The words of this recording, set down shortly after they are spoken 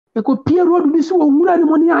e ko pie road bi so wura ni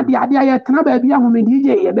mo ni ade ya tena ba bia home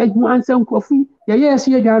DJ ye ba hu ansa nkrofo ye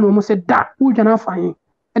ese adwan no mo se da wo dwana afan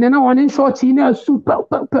ene na won short na super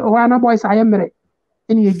wana boys ayemre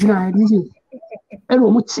ene ye dwana DJ ene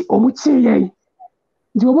omuchi ye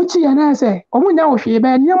ndi omuchi ye na se omunya wo hwe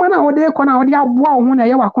ba niam na wo de ko na wo de aboa wo na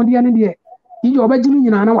ye wakode ne de DJ obagini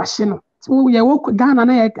nyina na wahye no so ye wo Ghana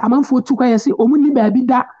na ye amanfo tu kwa ye se omuni ba bi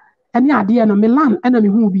da ene ade no Milan ena me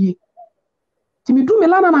hu bie ti mi du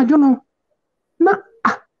Milan na adwo na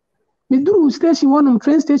me duru station one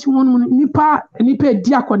train station one nipa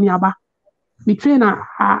edi akoni aba me train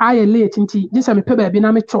aye late nti gisa me pe ba bi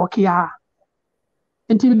na me choke ya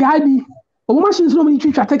nti gabi o machine so me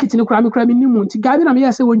twitwa ticket ni kura me nimu nti gabi na me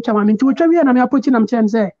yese wo ntwa ma me nti wo twa wi na me approach na me chen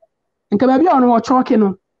say nka ba bi ono wo choke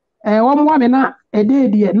no wo mo wa me na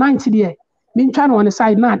ede 90 de me ntwa no on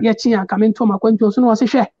side na ye chi aka me nto makwanto so no wo se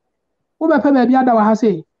hwe wo be pe ba bi ada wa ha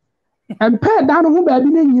sei empe da no ho ba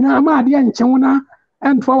bi na nyina ma ade nchen na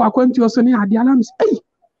and for wakwanti also ni ade alams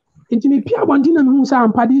nti me pia abontin na hu sa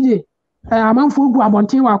ampa DJ amanfo gu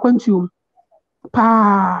abontin wakwanti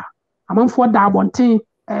pa amanfo da abontin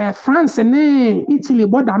France ne Italy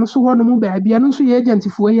border no so ho no mu ba bia no so ye agent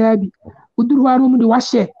fo ya bi uduru wa no mu de wa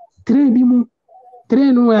share train bi mu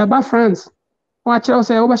train no ba France wa kire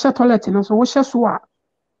say wo ba share toilet no so wo share so a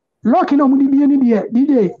lock no mu di bi ni de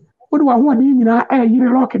DJ wo de wa ho de nyina yire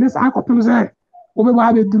lock ne sa akopem say wo be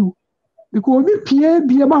ba be duru because obi pie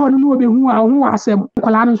ba hono no obi hu a ho asem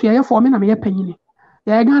kola no so ye for me na me ye panyini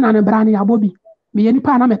ye Ghana ne bra ne ya bobi me ye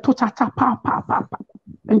nipa na me to cha pa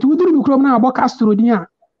enti wuduru mi krom na abo Castro din a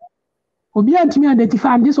obi antimi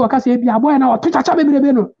identify am dis waka say bia boy na to cha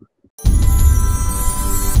bebrebe no.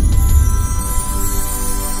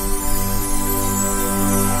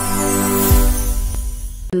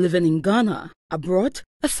 Living in Ghana, abroad,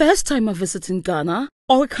 a first-timer visiting Ghana,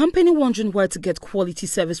 or a company wondering where to get quality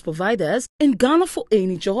service providers in Ghana for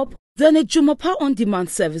any job, then Ejumapa On Demand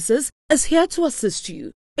Services is here to assist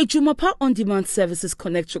you. Ejumapa On Demand Services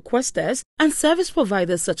connect requesters and service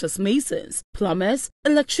providers such as masons, plumbers,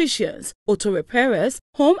 electricians, auto repairers,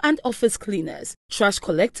 home and office cleaners, trash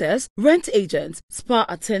collectors, rent agents, spa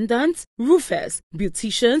attendants, roofers,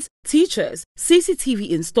 beauticians, teachers,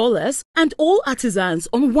 CCTV installers, and all artisans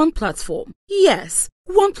on one platform. Yes,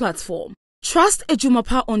 one platform. Trust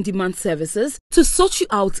Ejumapa On Demand Services to sort you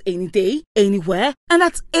out any day, anywhere, and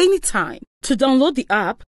at any time. To download the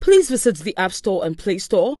app, please visit the App Store and Play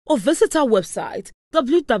Store or visit our website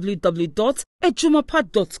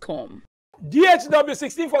www.ejumapa.com. DHW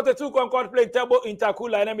 1642 Concord play table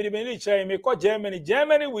intercooler and me call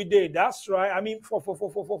Germany we did. That's right. I mean 4.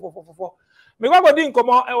 Me go din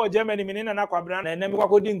komo e Germany me na kwabran na me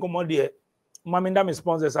go din komo de. Maminda me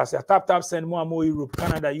sponsors as tap send more Europe,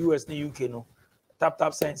 Canada, US, and UK no.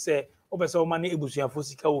 Tap send say obese money ebusuafo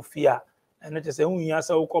sika ofia. And let us say, you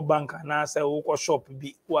say, "Oko bank na say, oko shop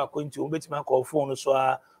bi, we are going to bet my call phone so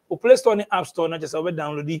o Play Store ni App Store na just we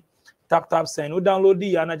download the tap send. We download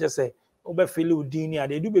the na just say, we fill with the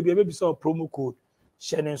they do baby so promo code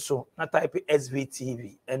sharing so na type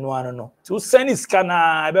SVTV and one no. To send is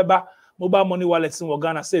scanner beba mobile money wallet in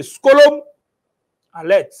Ghana say skolom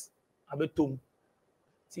alert abetum.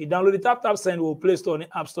 See download the tap send we Play Store ni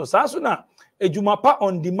App Store. Sa so na Ejumapa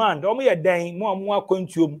On Demand. Omo ye dan mo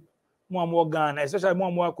akwantuom. More Ghana, especially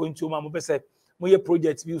more going to my person. More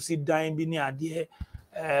projects you see dying be near dear.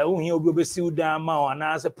 Here will be still down and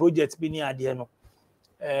as a project be near dear. No,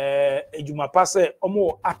 Ejumapa say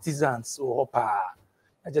more artisans or hopper.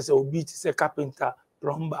 I just say beach say carpenter,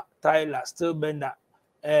 plumber, tiler, steel bender,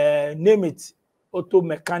 name it, auto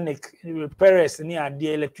mechanic, repairers near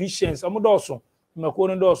the electricians. I'm also my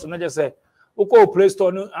corner also. Not just say, okay, Play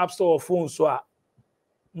Store, no App Store, or phone so.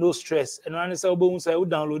 No stress. And when I say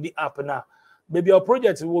download the app now, maybe your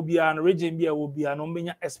project will be an region be will be an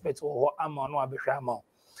ombenya expert or amount no abehwama.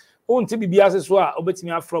 On TB as well, obet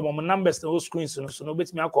me from my numbers no screens so no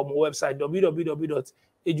bet me come website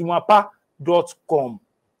www.ejumapa.com.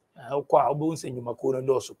 Okwa obun se nyuma ko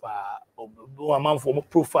ndo so pa o amanfo mo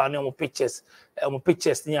profile na mo pictures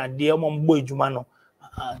ni ade mo mbo ejuma no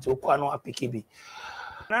to kwa no apikebi.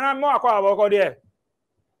 Nana mo akwa aboko de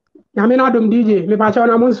Yami na dum DJ, me pa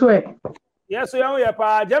na mo so e. Yes, so ya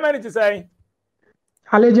pa Germany to say.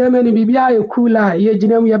 Ale Germany bibia e cool a ye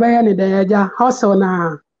ginam ye ba ya ne dan aja hustle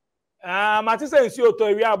na. Mati say nsuo to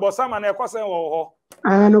wi abo sama na ekosen wo ho.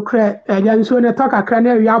 No kre, aja nsuo ne to kakra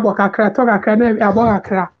na wi abo kakra to kakra na wi abo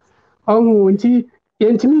kakra. Ohu nti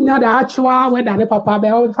ye ntimi nya da achwa we da ne papa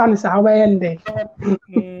be o fa ne sa we ende.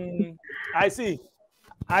 I see.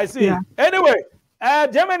 Yeah. Anyway,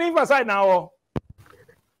 Germany inside now.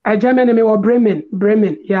 Germany me or Bremen,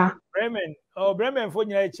 yeah. Bremen. Oh, Bremen for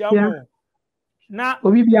you, Yeah. na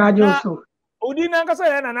Obi bi ajo so. Odi na nkasa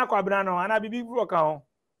ya na kwabena no ana bibi bro ka ho.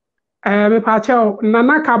 Me pa cheo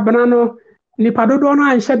Nana Kabena no nipa dodo no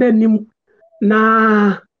anhye da nim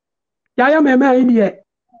na yaya meme ayi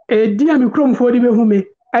de di a me kromfo di behu me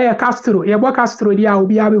Castro ye bo Castro di a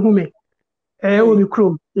obi a behu me obi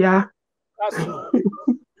krom ya Castro.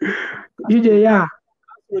 DJ ya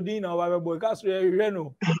Castro di na wa boy Castro e hwe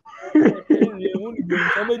no.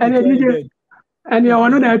 ene DJ ene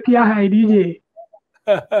wono na pia ha DJ.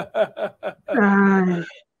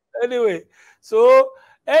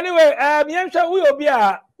 Anyway, yem sha we obi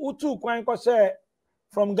a utu kwan ko say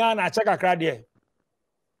from Ghana check akra there.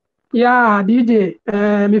 Yeah, DJ,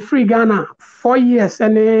 me free Ghana 4 years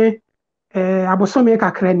and abosome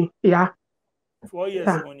kakra ni. Yeah. 4 years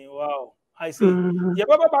money. Wow. I see. You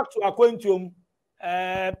go back to Aquentium.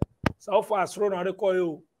 So far as na de call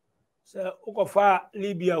you. So ukofa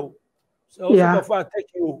Libya. So ukofa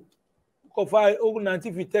Turkey. Ukofa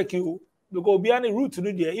Ogunanti fi Turkey. Because be any route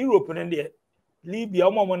no there Europe no there. Libya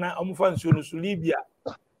omo na omo fa nsuo no so Libya.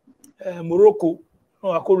 Morocco, no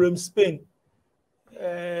akorem Spain.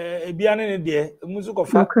 Ebiane ne de musu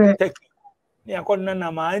kofa Turkey. Ni akonna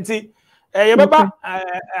na ma anti ye baba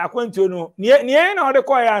Aquentio no. Ni na ode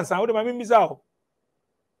call ya ansa. Ode ma mi bisa o.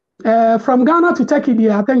 From Ghana to Turkey,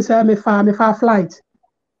 there, I think me far flight.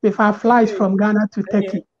 Me far flights from Ghana to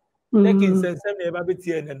Turkey. Okay,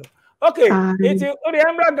 it's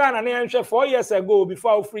the Ghana na 4 years ago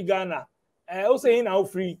before free Ghana. O say now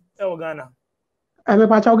free Ghana. Me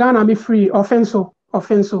pa Ghana me free offenso.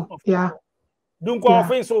 Yeah. Dunko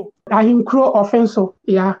offenso. Ahinkro offenso.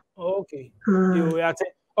 Yeah. Okay. You ya te.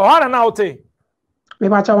 O hana na o te. Me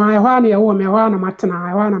pa wan ehwa na ewo me ehwa na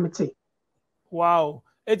matena, ehwa na mete. Wow.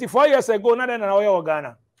 84 years ago na na o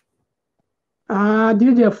Ghana.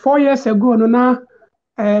 DJ 4 years ago no na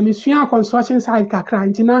me sua construction site kakra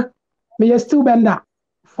ntina me still bender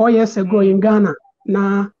 4 years ago in Ghana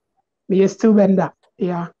na me still bender.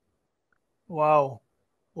 Yeah. Wow.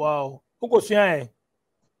 Uko sua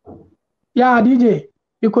Yeah, DJ.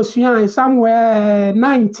 Because somewhere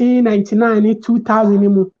 1999 2000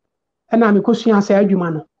 mu na me kosua sa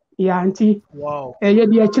adwuma no. Yeah, nti. Wow. Ye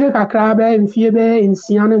de akire kakra ba mfie be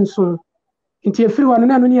nsia ne nso. Nti efiri ho no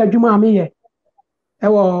na no ne adwuma me ye.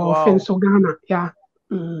 Ewo Fenso Ghana. Yeah.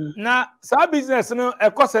 Na sa business no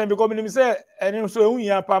ekosen because me say eni so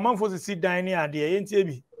ehun pa manfo si dan ni ade ye ntie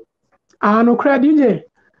bi. No kra DJ.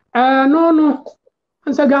 No.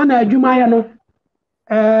 Ansa Ghana adwuma ya no.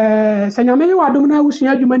 Sanyame yi wadom na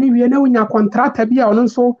usua adwuma ni wie na unya contractor bi a ono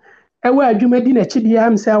nso ewa adwuma di na chidi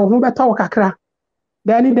am say wo ho beta wo kakra.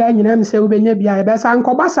 Dan nyina am say wo benya bia e be sa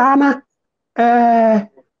nkoba sa na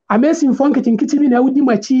amazing phone kitinkiti bi na wudi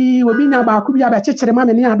machi obi nya ba ku bi abechekere ma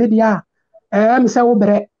me ne ade dia am say wo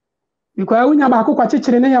bre because unya ba ku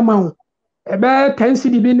kwachekere ne ya ma wo e be 10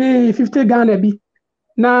 cedi bi ne 50 Ghana bi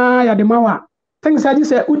na ya de mawa things adi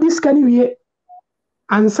say udi scan wie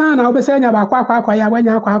ansa na obese nya ba kwa ya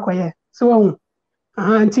wanya kwa ye so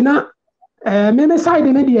antina me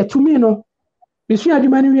side ne de tumi no me sua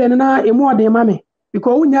adwuma ni wie na emu ode ma me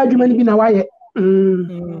because unya adwuma ni bi na waye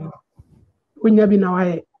unya bi na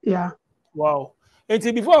waye yeah. Wow.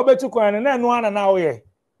 Enti before obetu kwan na enu ana na oye.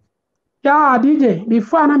 Yeah, DJ,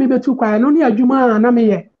 before na me betu kwan no ni adwuma na me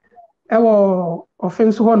ye ewo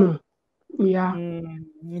offense ho no. Yeah.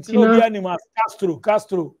 Nti no bia ni ma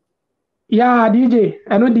Castro. Yeah, DJ,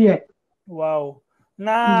 eno de. Wow.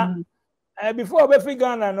 Na before obefi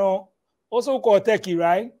Ghana no also call Turkey,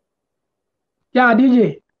 right? Yeah,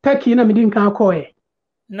 DJ, Turkey na me din kan call e.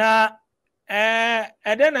 Na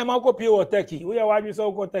then na mako pay wo Turkey. We ya wadwi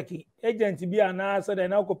so ko Turkey. Agent bi ana so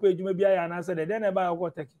na ko pay adwuma bi ya ana so then na ba ko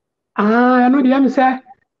Turkey. Eno de am say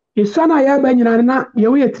yesu na ya ba nyina na ye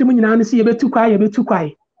we yetrim nyina no se ye betu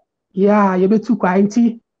kwai. Yeah, ye betu kwai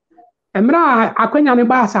nti emra akwanya ne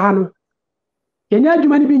ba sa no. Yenya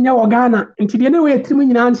adwuma ni bi nya wo Ghana nti de na we yetrim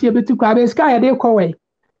nyina no se ye betu kwai be sky ye de kɔwe.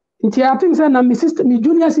 Nti I think say na me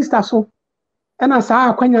junior sister so ena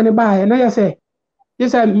sa akwanya ne ba na ye say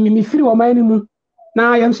mi firi wo man ni mu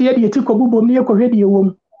na yam so ye de ti ko bubom ne ye ko hwede ye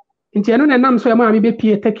wom. Nti eno na nam so ye ma me be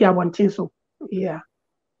pie Turkey abonten so. Yeah.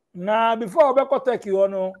 Na before obeko Turkey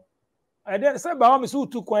no I then say ba me so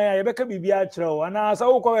tu kwan ya beka bibia kyerɛw ana sa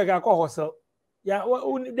wo ko ga ko hosel ya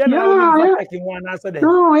then na wo Turkey one na say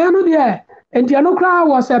no ya no there and you know cry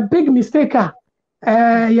was a big mistake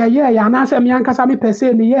yeah na say me ankasa me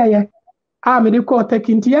pese me yeah me de ko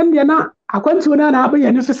Turkey nti yen de na akwantu na aba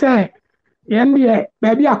ye ni so say yen de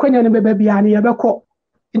ba bi akwanya ne beba bia ne ye beko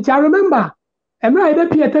nti I remember emra ye be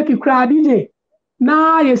pie Turkey cry DJ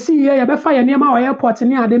na ye see ye be fa ye ne ma o airport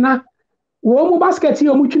ne ade na wo mu basket yi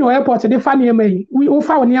o mu twi no airport de fa niam yi wo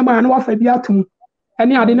fa wo niam a na wa fa bi atum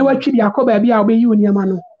ene ade na watwi bi akọ ba bi a obeyi wo niam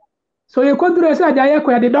no so ye kodure se aja ye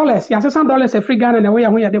ko de dollars ya $600 free Ghana na we ya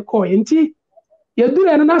ho ya de ko enti ye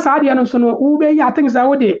dure no na sa ade no so no wo be yi atin za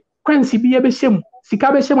wo de kwansi bi ye be hyem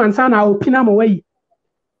sika be hyem ansa na opina ma wayi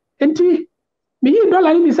enti me yi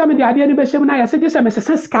dollar ni bisa me de ade ni be hyem na ya se je se me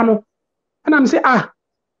sesa sika no ana me se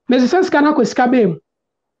me sesa sika na ko sika be mu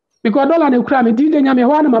because dollar na kura me di de nya me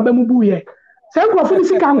ho na ma ba mu buye se nkrofo ni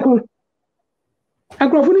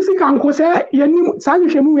sika nko se yenim sa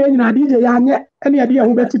hwehwe mu we nyina DJ ya anye ene ya de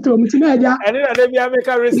ho betito mu tina aja ene na de bia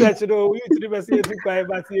make research no we to be say to kwai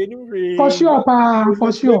but yenim re for sure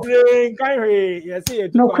kan re yes ye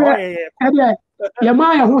to no kwai ede ya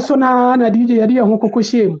ma ya ho so na DJ ya de ho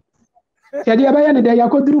kokoshe mu ya de ba ya ne de ya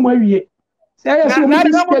koduru mu awie se ya so mu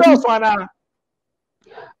na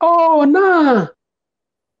oh na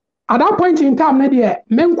at that point in time na de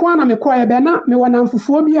me nko na me ko e be na me wona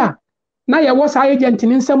mfufuo bi a na ye wo sa agent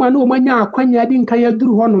ni nsema na omanya akwanya di nkan ya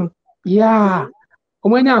duru honom yeah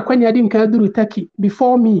omanya akwanya di nkan duru Turkey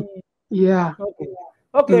before me yeah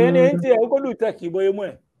okay enti e ko du Turkey boy mu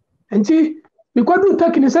enti me ko du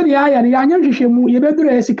Turkey ni se de aya ni anya hwehwemu ye be duru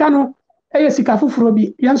esika no sika fufuro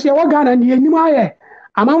bi yanso ye wo Ghana ni enim aye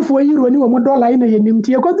amanfo euro ni wo mo dollar na ye nim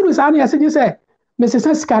ti ye ko duru sa na ye se je me se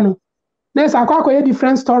sika no na sa akwa ye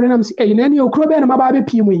different story na mse na ni okro be na maba be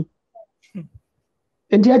pie mu yi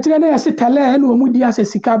enti atire na yase tele na omu di ase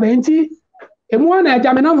sika ba enti emu na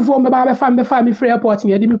aja me na mfo mba be fa me free airport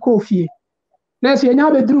ni ade me ko fie na se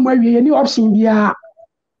nya be duru ma wie ni option bia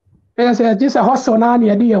na se just a hustle na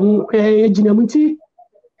na ade ye hu ejina mu nti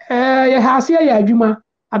ye ha se ya adwuma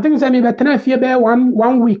I think say me betena fie be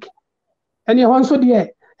one week ene ho nso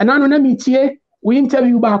de ena no na metie we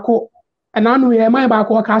interview ba ko ena no ye man ba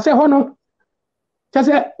ko ka se ho no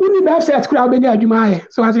se uni be set kura be ni adwuma ye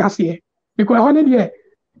so ase because ho ne de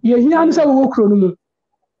ye hia no se wo kro no mu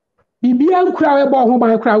bibia nkura we bo ho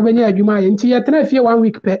ban kura we nya adwuma ye nti ye tena fie 1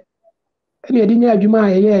 week pe ene ye di nya adwuma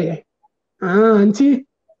ye nti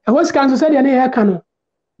ho sika nso se de ne ye ka no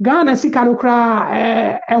Ghana sika no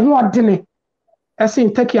kura ho odene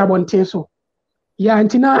esin Turkey abonten so ya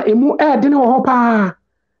nti na emu dene wo ho pa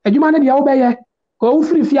adwuma ne de wo be ye ko wo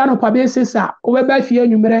firi fie no pa be sesa wo be ba fie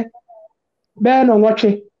anwumere be no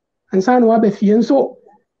nwotwe ansa no wa ba fie nso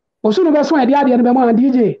osu no be so ade ade no be ma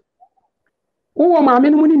DJ wo ma me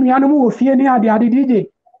no ni nua no wo fie ni ade DJ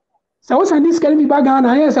se wo san diskali bi ba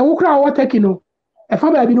Ghana ye se wo kura wo Turkey no e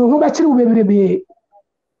fa ba bi no ho ba kire wo bebrebe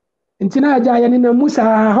nti na aja ye ni na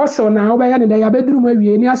musa hustle na wo be ya ne da ya beduru ma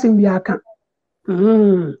wie ni asem bi aka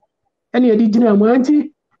ene edi gina mu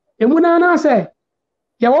anti emu na se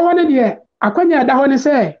ya wo ne de akwanya da ho ne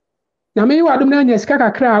se na me wa dum na nya sika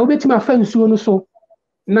kakra wo betima fa nsuo no so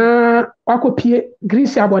na wakopie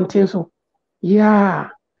Greece abonten so ya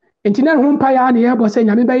enti na ho mpa ya ne ya bo se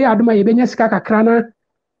nya me be ya adum a ye benya sika kakra na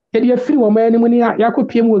ye de afiri wo man mu ne ya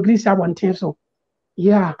kopie mu Greece abonten so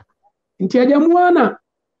ya enti ede mu ana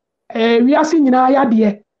wiase nyina ya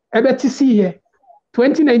de ebeti siye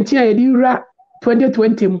 2019 ya di ura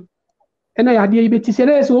 2020 mu ena ya de ibeti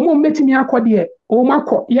sere so mo metimi akode o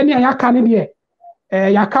makọ ye ne ya ka ne de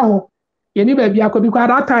ya ka ho ye ni ba bi akọ bi kwa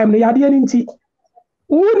that time ne ya de ni nti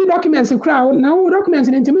wo ni documents kra na wo documents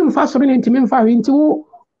ni nti me mfa so ni nti me mfa wi nti wo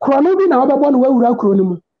kro no bi na wo bebo no wawura kro no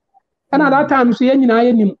mu ena that time so ye nyina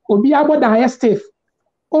ye nim obi aboda ya stiff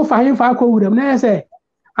o fa hin fa akọ wuram na ye se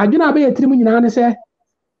adwuna ba ye tirim nyina ne se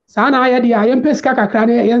saa na aye de aye mpeska kakra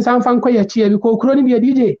ne ye nsan fa nkọ ya chi bi ko kro ni bi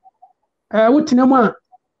DJ wutina mu a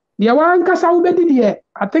de wan kasa wo bedi de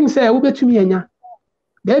I think say wo betumi anya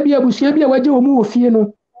da bia busua bia waje wo mu wo fie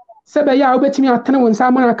no se be ya wo betumi atene wo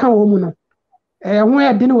nsa ma aka wo mu no ho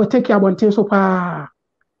e de ne wo take abonten so pa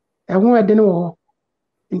ho e de ne wo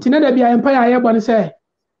nti na da bia empa ya ye bo ne se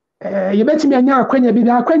ye betumi anya akwanya bi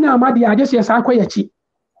akwanya amade age se sa akwanya chi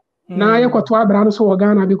na ye kwoto abra no so wo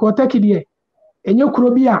Ghana because take de enye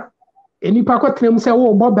kuro bi a enipa kwotena mu se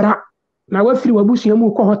wo bobra na wafiri wabusua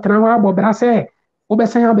mu ko hotena ho abobra se wo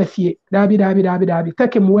besan abafie dabi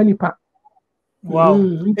take mu wanipa wow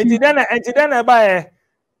enti dena ba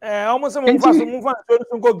almost mo fa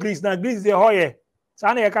so ko Greece na Greece de hoye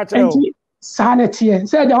sa na ye ka kire o enti sa na tie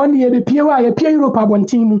se ja on ye be pie wa ye pie Europe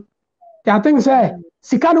abontin mu ya think say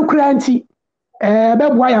sika no kra nti be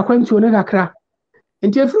boa ya kwantuo ne kakra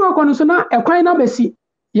enti efiri wa kono so na ekwan na besi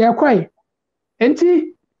ye kwai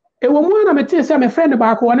enti ewo mu na mete se me friend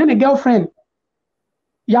ba ko ne girlfriend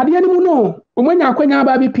yade ni mu no omanya akwanya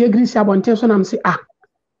ba be pie Greece abonten so nam se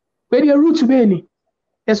we dey root be ni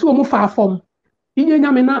ese wo mu fa fom ije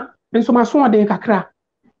nyame na nso maso ode kakra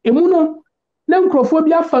emu no na nkrofo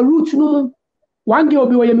bi afa root no mu wange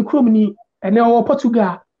obi wo ye mikrom ni ene o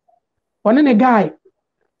Portugal one ne guy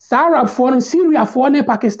Arab for no Syria for ne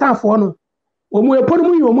Pakistan for no omu eponu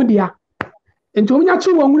mu yomu dia enti omu nya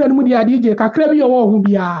chi wo nwura no mu dia DJ kakra bi wo ho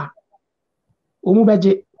bia omu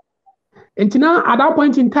beje enti na at that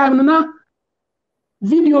point in time no na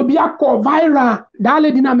video bi akọ viral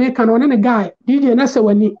dale di na America no ne guy DJ na se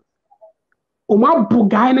wani omu abu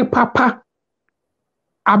guy ne papa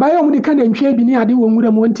abaye omu di kan ntwe bi ni ade wo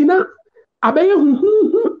nwura mu enti na abaye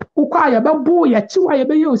huhuhu ukwa ya babo ya chiwa ya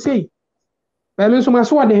baye osei ba me so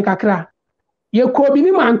maso de kakra ye ko bi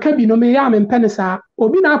ni manka bi no me ya me mpene saa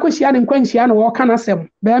obi na akohia ne nkwanhia no wo kana sem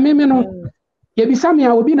ba me no ye bisa me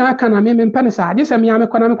a obi na aka na me mpene saa de sem ya me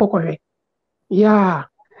kwana me kokohwe ya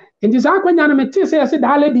enti za kwanya no me ti se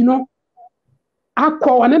dale di no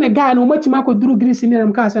akọ wane ne guy no matima akoduru Greece ni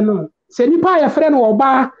nam ka se no se nipa ya frɛ no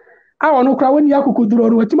oba a ono kra woni akokoduru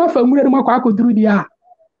no watima fa nwure no makọ akoduru di a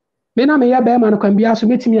me na me ya ba ma no kan bia so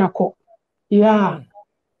metimi akọ ya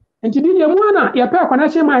enti di ye mu ana ya pe akwana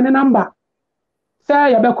che mai ne number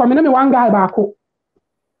say ya be come na me one guy baako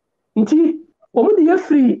nti omu de ye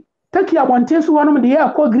free take ya bonten so wono de ye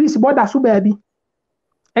akọ Greece border so baabi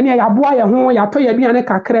ene ya boa ye ho ya to ye bia ne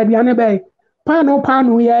kakra bia ne be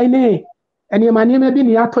pano ye ne ene ma ne me bi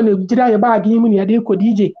ne ya to ne gira ye bag yi mu ne de ko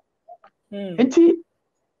DJ nti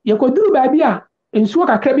ye ko duru baabi a nsuo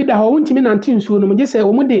kakra bi da ho ntimi nante nsuo no mje se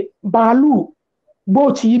omu de baalu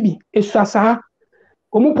boat yi bi esuasa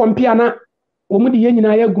omu pompia na omu de ye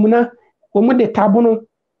nyina ya gumna omu de tabono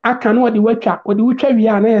aka no de watwa wi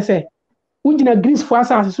a na ye se ugina Greece fo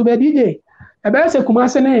asase so be DJ e be se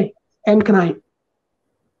Kumase ne enkran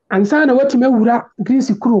ansa na watime wura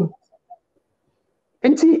Greece krom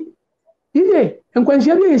enti DJ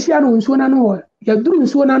enkwanhia bi yeshia no nsuo na no ya duru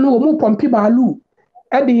nsuo na no omu pompi baalu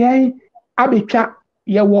e de yen abetwa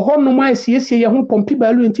ye wo hono ma asiesie ye ho pompi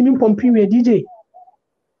baalu enti mi pompi we DJ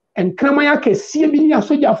enkrama ya kesie bi ni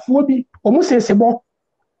asogyafoɔ bi omu sesebo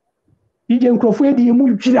DJ nkrofo edi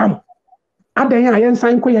emu dwiram adan ya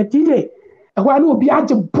yensan ko ya DJ ehwa na obi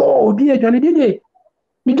age bo obi adwane DJ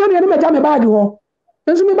mi dwane ne meja me bag ho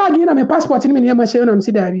enso me bag na me passport ni me ne ma share na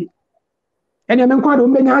msi dabi ene me nkwa do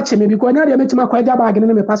mbenya ache me biko na de metima kwa ja bag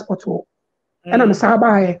ne me passport ho ena me sa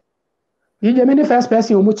baaye DJ me the first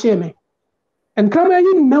person omu che me enkrama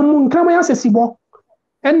yi namu enkrama ya sesibo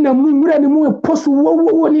enna mu nwura ni mu eposu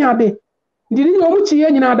wo ni ade ndiri omu chi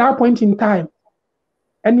ye nyina at that point in time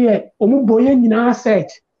ene omu boye nyina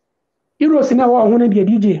search Heroes na wa ho na de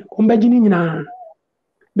DJ ombaji ni nyina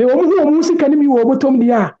be omu sika ni mi wo botom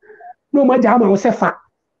dia no ma ja ma wo sefa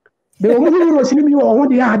be omu heroes ni mi wo ho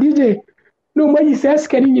dia DJ no ma yi se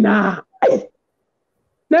sika ni nyina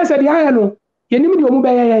na se dia ya no ye ni mi de omu be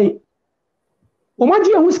ye omu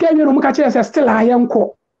ji ehu sika wi no mu ka kire se still aye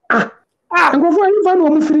nko nkofo yi fa no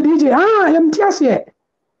omu free DJ yam ti ase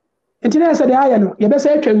enti na se dia ya no ye be se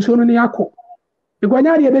atwa nsuo no ne yakọ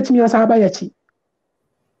igwanya de betimi asa aba yachi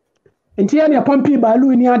enti ya ne pompi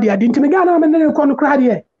baalu ni ade ade enti me ga na me ne ko no kra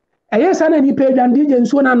de eye sa na ni page and DJ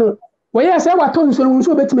nsuo na no wo ye se wato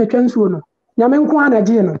nsuo betimi atwa nsuo no nyame nko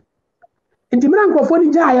anaje no enti mira nkofo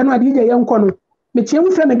ni ja ya no ade je ye nko no me tie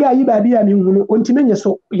mu fra me ga yi baabi a me hu no onti menye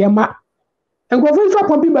so ye ma nkofo nso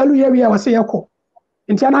pompi baalu ye wi a wase ye ko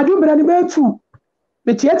enti anadwo bra ni betu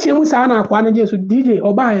me tie mu sa na akwa na je so DJ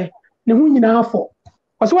obae ne hu nyina afọ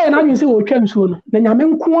oso ye na nyi se wo twa nsuo no na nyame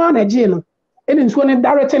nko anaje no ene nsuo ne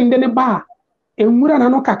direct nde ne ba enwura na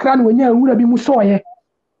no kakra na wonya enwura bi mu soye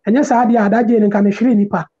enya sa ade adaje ne nka me hwere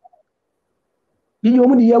nipa yi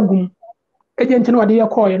omu de yagum agent no de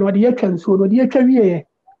yakoye no de yatwa nsuo no de yatwa wiye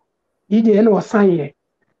yije ne osan ye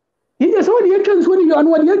yije so de yatwa nsuo ni yo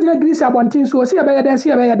no de yagira Greece abontin so se ya be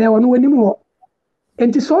ya wono wanim ho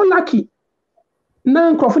enti so lucky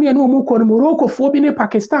na nkrofo ne no mu ko no Morocco fo bi ne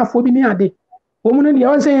Pakistan fo bi ne ade wo mu ne de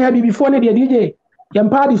won say ya bi before ne de DJ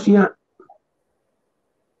yampa de sua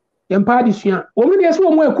wo mu ne so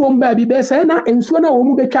wo mu ekom ba bi be say na ensuo na wo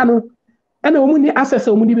mu betwa no na wo mu ni access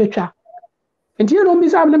wo mu di betwa enti no mbi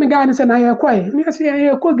sa me ga ne se na ye koy ne se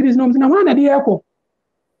ye ko Greece no na ho na de ye ko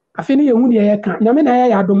afi ne ye hu de ye ka nyame na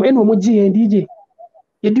ye adom ene wo mu gi ye DJ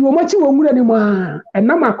ye di wo mu chi wo nwura ni mu a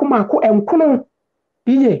enam akoma enkono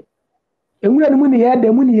DJ enwura ni mu ne ye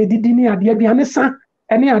da mu ne ye didi ni ade bia ne sa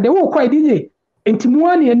ene ade wo koy DJ enti mu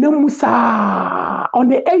an ye nam mu sa on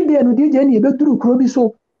the 8th day no DJ ne ye beduru kro bi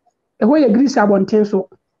so ehwo ye Greece abonten so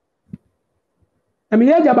emi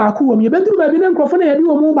ye ja ba ku wo me beduru ba bi ne nkrofo na ye di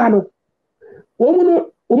wo mu ba no wo mu no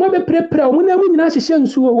wo ma be prepare wo mu na mu nyina hyehye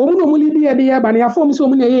nsuo wo mu no mu lidi ye de ye ba ne afom so wo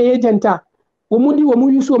mu ne ye agent a wo mu di wo mu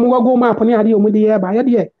yusu wo mu gogo map ne ade wo mu di ye ba ye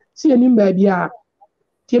de si ye nim ba bia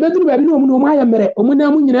ti be duru ba bi no wo mu no ma ya mere wo mu na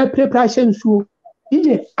mu nyina prepare hyehye nsuo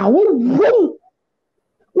ije awo wom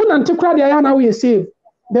wonante kora de ya na we save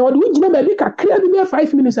be wode wugina ba bi kakra bi be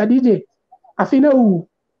 5 minutes a DJ afina wu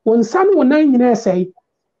wonsa no wonan nyina esai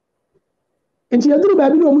enti yaduru ba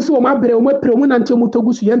bi no muso o mabre o mapre o nante o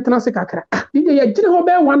togusu ye ntena se kakra DJ ya gine ho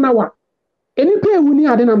be 1 hour eni pe ewu ni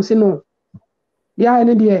ade nam se no ya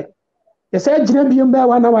ene de ya say gina bi mba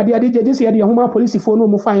 1 hour de DJ dis ye de homa police fo no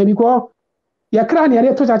mu fan because ya kra ne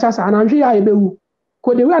ya to chacha sa na nhwe ya e bewu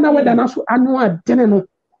ko de we na weda na so anu adene no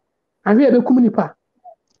ahwe e be kum nipa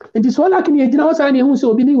enti so la kini ye gina ho sa ne hu se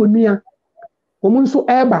obi ni onua o mu nso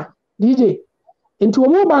eba DJ enti o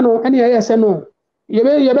mu ba no ene ya yese no ye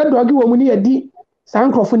be dogi wo mu ni yedi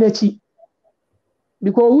san krofo na chi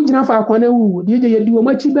because wu gina fa akwana wu DJ ye di wo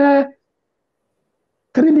machi be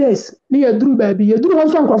 3 days ni ye duru ba bi ye duru ho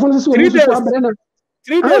so krofo no so wo mu so abere na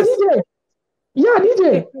 3 days DJ yeah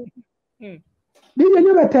DJ DJ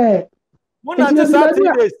nye bete wona te sa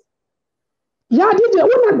 3 days yeah DJ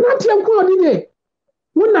wona na nko DJ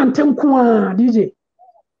wona nko a DJ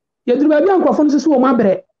ye duru ba bi krofo no so wo mu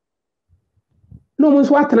abere no mo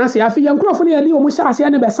so atena se afi ye nkrofo ne ye di o mu sha ase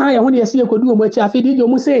ne be san ye ho ne ye se ye kodu o mu achi afi DJ o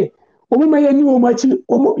mu se o mu ma ye ni o mu achi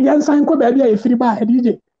o mu ye nsan ko ba bi a ye firi ba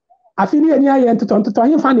DJ afi ne ye ni aye ntotonto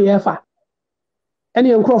hin fa ne ye fa ene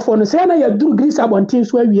ye nkrofo no se na ye duru grease abontin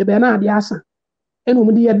so awie be na ade asa ene o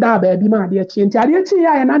mu di ye da ba bi ma ade chi nti ade chi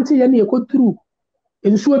ya ye nante ye ne ye koturu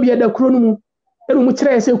ensuo bi ye da kuro no mu ene o mu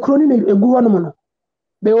kire se kuro ni na egu ho no mu no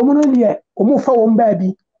be o mu no ye o mu fa wo mba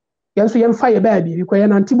bi ye nso ye mfa ye ba bi ko ye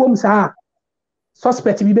nante bom saa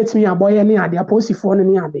suspect bi betimi aboye ne ade aposifo no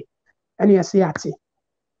ne ade ene ye se ate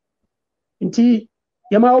nti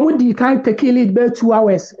ye ma omu di kan take lead be 2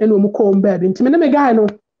 hours ene omu ko mba bi nti me ne me guy no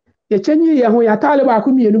ye chenyi ye ho ya tale ba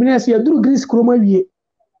ko mienu ne se ye duru grease kro ma wie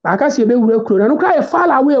ba ka se be wura kro na no ka ye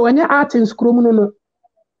far away wanya artins kro mu no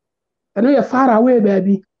ene ye far away ba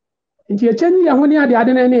bi nti ye chenyi ye ho ne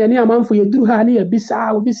ade ne ye ne amanfo ye duru ha ne ye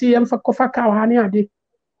bisa obisi ye mfa kofa ka ha ne ade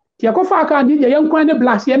ti ye kofa ka ade ye nkwan ne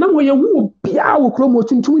blast ye na mo ye hu bia wo kro mo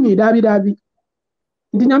tuntum ni dabi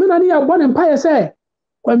ndi nyame na ne ya bɔ ne mpa ye se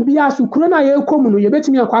kwan bia su kro na ye komu no ye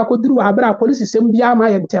betimi akwa akoduru abra police sem bia ma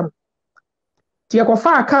ye ntem ti ye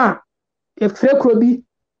kofa ka ye fre kro bi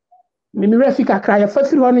mimi refika kra ye fa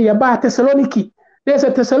firi ho no ye ba Thessaloniki de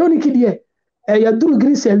se Thessaloniki de ye duru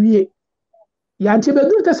Greece awie ya nti be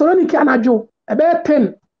duru Thessaloniki anajo e be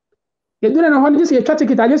 10 ye duru na ho no je ye twa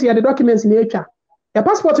ticket aje ye de documents na etwa ye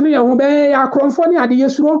passport no ye ho be ya kronfo ni ade ye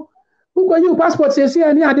suro ugo yi passport se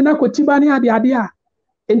se ni ade na kotiba ni ade a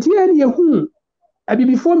enti ye ni ye hu abi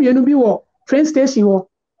before me enu bi wo train station wo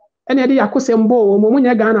ene de yakosem bo wo mo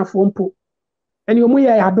nya Ghana fo mpo ene omu ye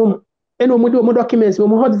yadom ene omu de omu documents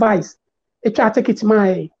omu hot vice etwa ticket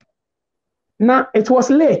mai na it was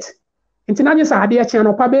late enti na nyesa ade eche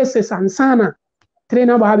no pa be se sansana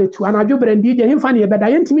trainer ba betu anadwo brandi je himfa ne ye beda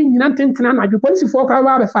yentimi nyina ntentena anadwo police fo ka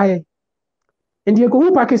ba be faye enti ko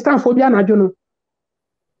hu Pakistan fo bi anadwo no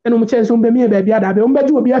ene omu chenso mbe mi be bia da be ombe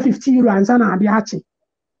ju obi 50 euro ansa na ade achi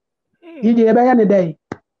DJ ye bɛyɛ ne dai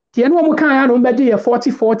tie no mu kan ya no mbɛgye ye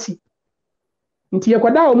 40 nti ye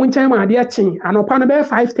kwada o mu nkyɛn ma ade akyen anopa no bɛ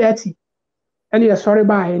 5:30 ɛne ye sorry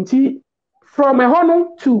bye nti from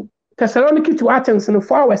Ehono to Thessaloniki to Athens no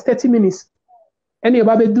 4 hours 30 minutes ɛne ye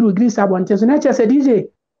ba bɛ duru Greece abɔnten so na kyerɛ sɛ DJ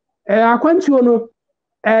akwantuo no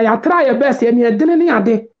ya try your best ye ne edene ne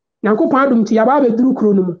ade Nyankopɔn adom ti ya ba bɛ duru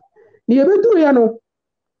kuro no mu ne ye bɛ duru ye no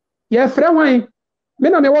ye frɛ hwan me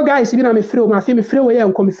na me wo guys bi na me frɛ o ma fi me frɛ wo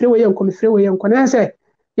ye nko na se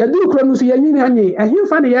ya duru kro no so ya nyini anye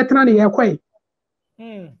ahimfa ne ye tena ne ye kwai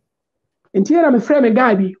enti era me frɛ me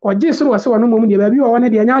guy bi o je so wo se wono mom de ba bi wo ne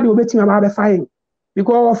de nya de obetima ba be fine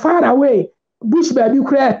because far away bush ba bi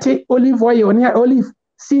kura te olive oil ne olive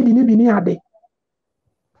seed ni bi ni ade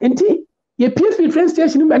enti ye pf train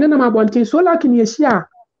station ba ne na mabonten so like ne ye hia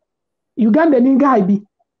Uganda ni guy bi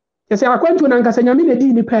ye se akwantu na nkasa nyame ne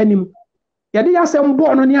di ni pa anim yade yasem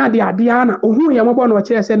bo no ne ade ana ohu ye mo no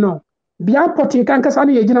kire se no bia poti kan kasa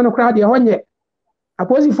ne ye gina no kra de honye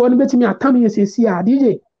aposifo no betimi atam ye sesi a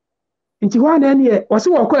DJ nti ho ana ne ye wose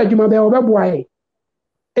wo kɔ adwuma be wo beboa ye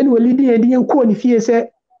ene olidi ye di enko ni fie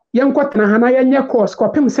se ye nkɔtena ha na ye nye course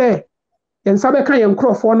kopim se ye nsa be kan ye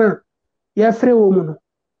nkrofo na ye frɛ wo mu no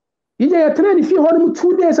DJ ye tena ni fie ho no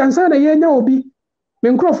 2 days ansa na ye nya obi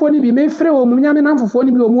me nkrofo ni bi me frɛ wo mu nyame namfofo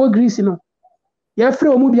ni bi o mu Greece no ye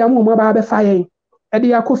frɛ omu bia mu ba ba fa yen e de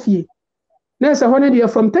yakofie na se ho ne de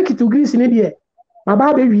from Turkey to Greece ne de ma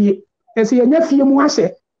ba be wie e se ye nya fie mu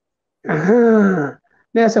ahye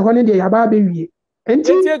na se ho ne de ya ba be wie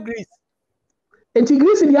enti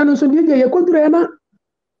Greece dia no so de ye kodure na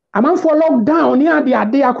amanfo lockdown ni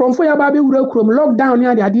ade akromfo ya ba be wura krom lockdown ni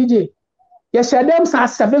ade DJ ye share them sa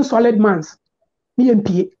 7 solid months ni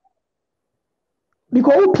empie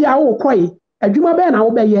because wo pia wo koi adwuma be na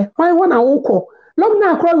wo be ye wan na wo kɔ lom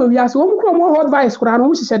na akra we wiase wo mkro mo hot vice kra no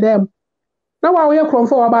wo hyehyɛ dem na wa wo ye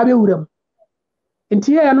kromfo wa ba be wuram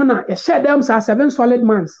nti ye no na ye hyɛ dem sa 7 solid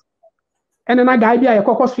months ene na guy bia ye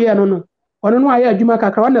kokɔ so ye no ono no aye adwuma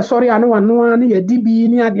kakra wan na sorry anu wano na ye dibi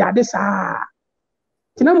ni ade saa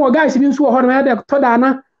tina mo guys bi nso wo ho no ya de to da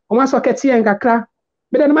na o ma socket ye nkakra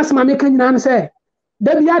be de no masema me kan nyina no sɛ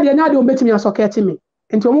da bia de nya de o betimi asokɛte me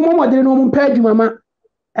nti o mo modere no mo mpa adwuma ma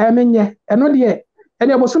menye eno de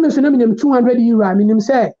ene boso me so na minim €200 a minim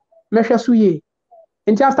sɛ mehwɛ so ye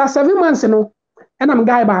nti after 7 months no ena m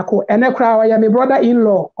guy baako ene kra wa ya me brother in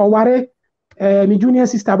law o ware me junior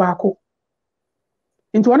sister baako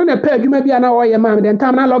nti wono na pa adwuma bia na o ye ma me den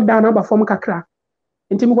time na lockdown na ba fom kakra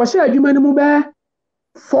nti me ko hye adwuma no mu be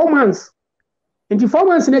 4 months nti 4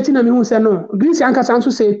 months na chi na me hu sɛ no Greece anka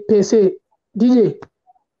sanso sɛ pese DJ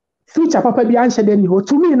future papa bi anhyɛ de ni ho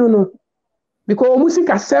tumi no because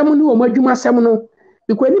musika sem ni o madwuma sem no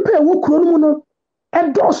because nipa e wo kuro no mu no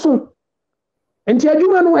e doso enti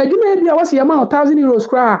adwuma bia wase ya ma €1,000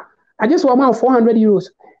 kra I just want ma €400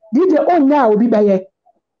 DJ onya obi beye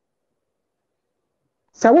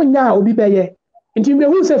sa wonya obi beye enti me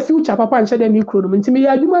hu sɛ future papa anhyɛ de ni kuro no enti me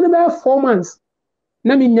ya adwuma no be 4 months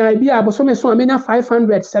na me nya bia aboso me so amenya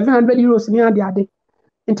 €500 €700 ni ade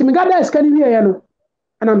enti me gada eska ni wie no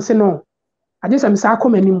and I'm saying no I just am sa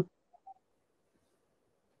komanim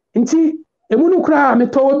nti emunu kura me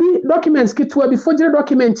to obi documents kitwa bi forgery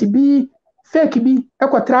document bi fake bi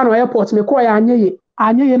ekotra no airport me ko ya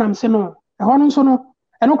anyeye na mse no e ho no so no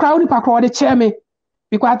eno kra odi pakro de che me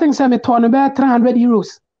because I think say me to no be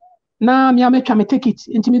 €300 na me ametwa me ticket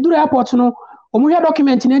nti me duru airport no omu hwe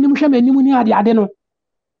document na anim hwe manim ni ade no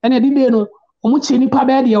ene di de no omu chi nipa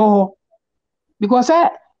be de ho because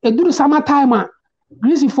e duru summer time a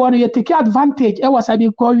Greece for no you take advantage e was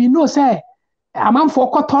because we know say amanfo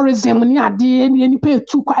ko tourism ni ade ni pay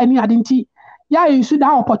tu kwa ni ade nti ya you should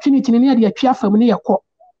have opportunity ni ade atwa fam ni yekɔ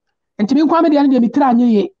nti me kwa me de mi tra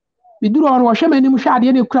anyeye me duru on wo hwe manim hwe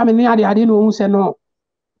ade ni kura me ni ade no hu se no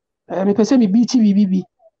me pese me beach bibibi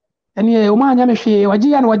ene o ma anya me hwe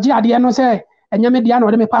waji ya no waji ade no se enya me de ya no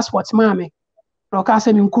de me passport ma me no ka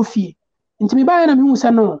se me nkofie nti me ba ya na me hu se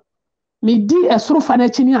no me di esoro fa na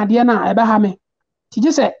chi ni ade na ebe ha me ti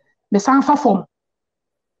je se me san fa fom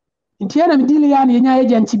nti ya na me deal ya na nya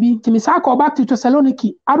agent bi ti me sa call back to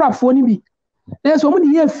Thessaloniki arabfo ni bi na so mo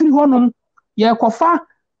di ye free honom ye kofa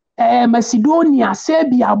Macedonia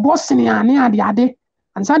Serbia Bosnia ne ade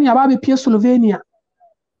ansa ne aba be pie Slovenia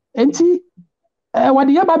enti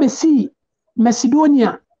wade ya ba be si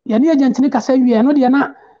Macedonia ya ne agent ni kasa wie no de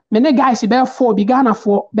na me ne guys be 4 bi Ghana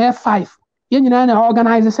for be 5 ye nyina na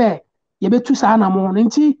organize say ye betu sa na mo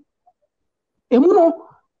nti emu no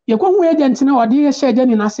ye ko hu agent na wade ye share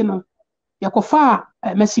jani na se no ye kofa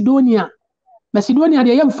Macedonia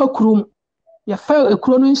de ye mfa kurom ye fa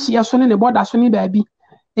kuro no nsia so ne border so ne baabi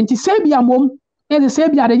nti Serbia mom e de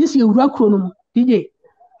Serbia de gisi ewura kuro no DJ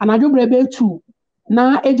anadwo brebe 2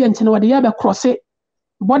 na agent na wade ye be cross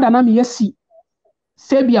border na me yesi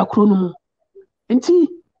Serbia kuro no mu nti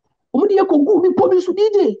omu de ye ko gu bi po bi so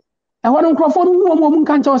DJ e ho no nkrofo no hu omu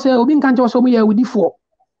nka nche ose obi nka nche ose omu ye udifo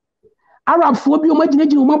Arabfo bi o magina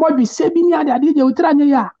o mabodwi sebi ni ade DJ utra nya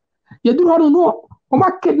ya ye duru ho no o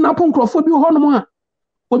ma kidnap nkrofo bi ho no mu a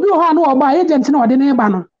obi ho a no oba agent na ode na ba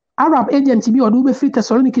no Arab agent bi ode ube free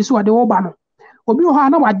Thessaloniki so ode wo ba no obi ho a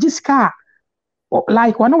na wa jiska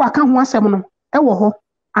like wana waka ho asem no e wo ho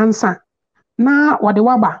ansa na wode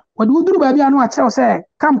waba wode uduru ba bia no a kire se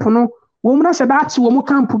camp no wo mu na hye da achi wo mu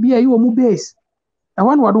camp bi ayi wo mu base e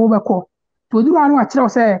ho no wode wo bekọ to uduru anu a kire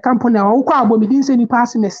se camp na wo kwa abomidin se ni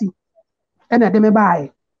pass mesi e na de me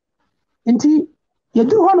bae nti ye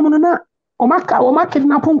duru ho no na o ma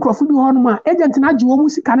kidnap nkrofo bi ho no ma agent na agi wo mu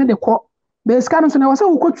sika ne de kɔ be sika no so na wo se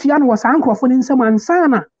wo kotua no wo san nkrofo ne nsam ansa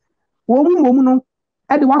na wo mu no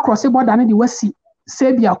e de wa cross border ne de wasi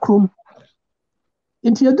Serbia krom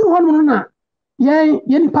nti ye duru ho no na ye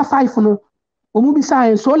nipa 5 no wo mu bi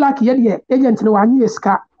sai so like ye de agent ne wa anye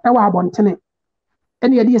sika e wa abontene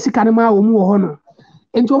ene ye de sika ne ma wo mu wo ho no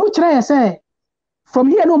nti wo mu kire ye se from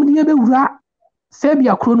here no mu de ye be wura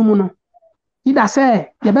Serbia krom mu no ida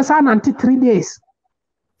say ye be sa 93 days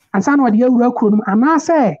and san what ye wura kuro no ana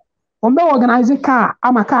say on be organize car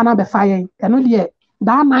ama car na be fire eno de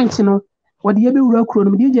that night no what ye be wura kuro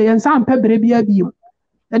no de je ye san pe bere bia biim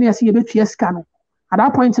ene ye se ye betua sika no at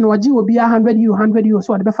that point no waji obi €100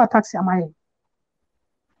 so de be fa taxi amaye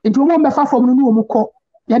nti wo mo be fa fom no no mo kɔ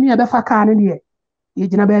ye ne ye be fa car ne de ye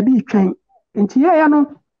gina ba bi twen nti ye ya no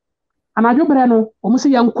anadwo bere no o mo se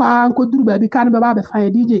ye nkwa nkoduru ba bi car ne be ba be fa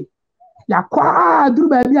DJ ya kwa duru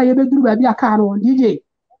ba bia ye be duru ba bia ka no DJ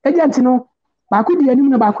agent no ba ku di anim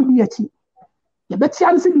na ba ku di achi ye beti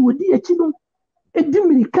an se di wodi achi no edi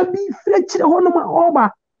mirika bi fira kire ho no ma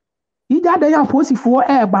oba ida da ya posifo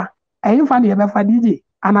eba ayin fa ne ye be fa DJ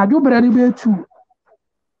anadwo bere ne be tu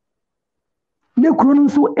ne kuro no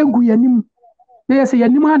so egu yanim na ye se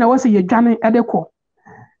yanim ha na wo se ye dwane edekọ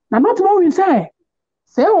na not knowing say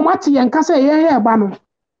o mati ye nka say ye eba no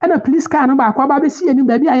ena police car no ba kwa ba be si yanim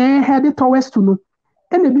ba bia ye head towards to no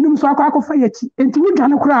ena binum so akwa akọfa yachi enti wo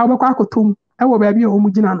dwane kuro a wo be kwa akotom ewo ba bia o mu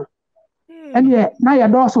gina no ene na ye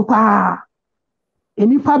do so pa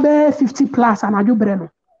enipa be 50 plus anadwo bere no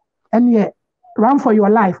ene run for your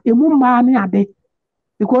life emu ma ne ade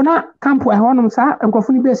because na camp e honom sa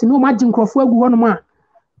nkofo ni base no ma gi nkofo agu honom a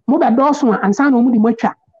mo be do so ansa na omu di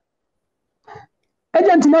matwa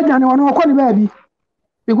agent na dwane wono ko ni ba bi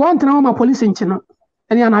because ntena ma police nchi no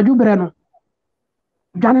ene anadwo bere no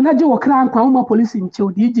dwane na gi wo kra nkwa ma police nchi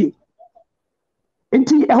o DJ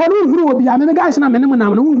enti e hono huru obi a me guys na me nem na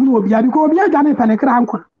no huru obi a because obi a dwane pa ne kra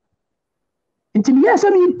nkwa enti me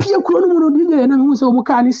yesa mi pie kuro no mu no DJ na me so mu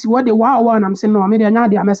ka ni si wo de wa na me se no me de nya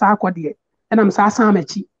de amesa akode ena me sa san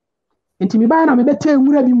machi enti me ba na me beta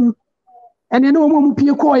nwura bi mu ene na omo mu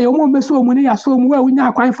pie ko ye omo me so omu ne ya so omu wa unya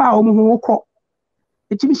akwan fa omu ho ko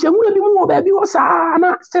enti me hwura bi mu wo ba bi wo sa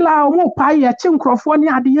na stela omo pa ye chi nkrofo ne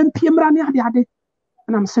ade ye mpie mra ne ade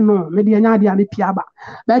ena me se no me de nya ade a me pie aba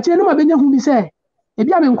ba chi ne ma benya hu bi se e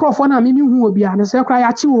bia me nkrofo na me hu obi a ne se kra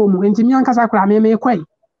ya chi wo mu enti me ankasa kra me kwai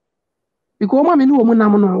because omo me ne wo mu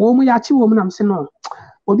nam no wo mu ya chi wo mu nam se no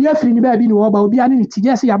obi afiri ni ba bi ni wo ba obi ani ni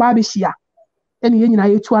tije se ya ba be hia ene ye nyina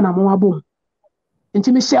yetu ana mo abom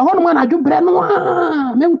enti me hye hono ma na dwobre no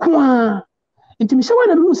a me nko a enti me hye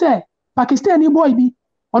wana no se Pakistani boy bi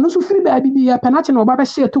ono so firi ba bi ya penalty na oba be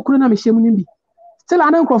hye tokuro na me hye mu ni bi still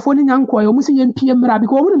ana nkrofo ni nyanko yo mu se yempie mra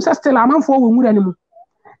because omu nim se still amanfo wo nwura ni mu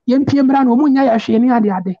yempie mra no omu nya ya hwe ni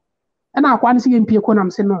ade ena akwa ni se yempie ko na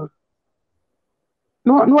me se no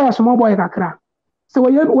ya small boy kakra so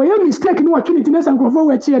we mistake ni watchuni ti nesa nkrofo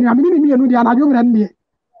we chi ni amini ni enu dia na dwobre ni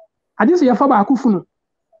ade se ye fa ba akufu no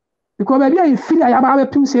because ba bia ye firi aya ba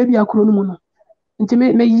pim se bia kuro no mu no nti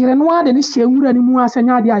me yire no ade ni hye nwura ni mu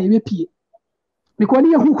asanya ade aye bepie because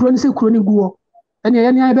ni ye hu kuro ni se kuro ni guo ene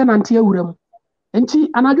ye ni aye be nante awura mu nti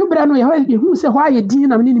anadwo bere no ye hu se ho aye din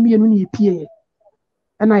na amini ni enu ni ye pie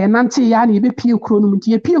ena ye nante ya na ye bepie kuro no mu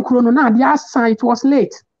nti ye pie kuro no na ade asa it was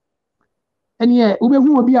late ene ye ube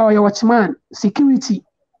hu obi a ye watchman security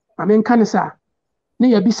amen kanisa ne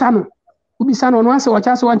ye bisa no ubisa no no ase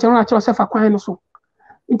wacha so wanche no na che fa kwan no so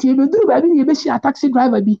nti e beduru ba bi ne be hia taxi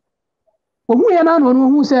driver bi ohu ye na no no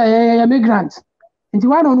hu se ye migrant nti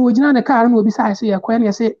wa no no ogina ne car no obisa ase ye kwan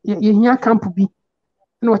ne se ye hia camp bi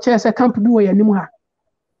na o che se camp bi wo ye nim ha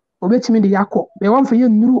obetimi de yakọ be won fa ye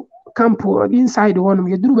nuru camp inside one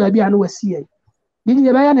ye duru ba bi anu wasi ye didi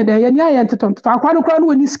ye ba ya ne de ye nya ye nteton akwa no kra no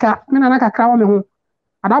woni sika me na na kakra wo me ho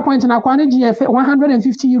at that point na akwa ne gi ye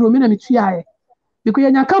 150 euro me na metu ya because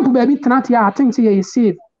yenya camp ba bi tenate ya I think say ye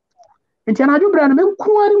save enti anadwo bra no me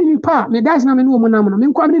nko ani mi pa me dash na me no mu nam no me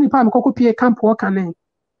nko ani ni pa me kokopie camp wo kan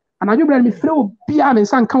anadwo bra me frɛ obi a me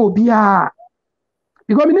nsan ka obi a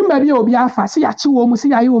because me nimba bi obi afa se ya chi wo mu se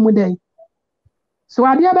ya ye wo mu dai so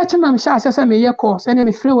ade aba chi na me sha asese me ye course ene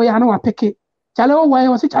me frɛ wo ya na wa peke chale wo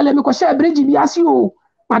wa se chale me ko share bridge bi asi o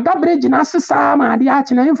ma da bridge na sesa ma ade a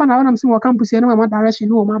chi na mfa na wona me se wo campus ene ma direction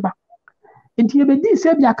no ma ba enti ye be di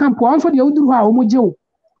se bia camp wo nso de uduru ha wo mu je wo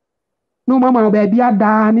no mama ba bia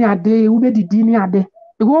da ni ade wo be didi ni ade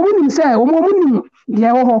because wo nim se wo nim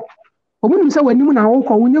de wo ho wo nim se wanim na wo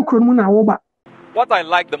ko wo nye kuro mu na wo ba. What I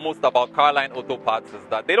like the most about Carline Auto Parts is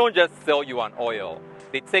that they don't just sell you an oil.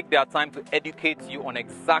 They take their time to educate you on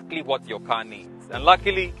exactly what your car needs. And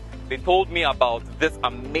luckily, they told me about this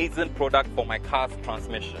amazing product for my car's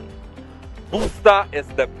transmission. Booster is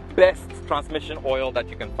the best transmission oil that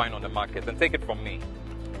you can find on the market, and take it from me.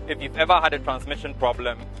 If you've ever had a transmission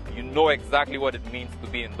problem, you know exactly what it means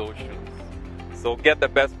to be in those shoes. So get the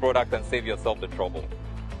best product and save yourself the trouble.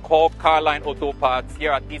 Call Carline Auto Parts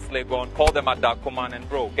here at East Legon. Call them at Dakuman, and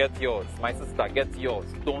bro, get yours. My sister, get yours.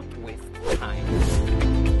 Don't waste time.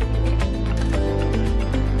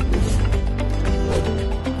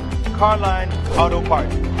 Carline Auto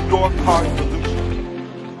Parts, your car solution.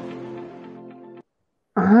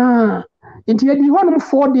 Into you want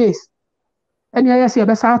 4 days. And yes, you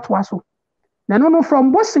best out was so. No,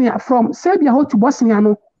 from Bosnia, from Serbia to Bosnia,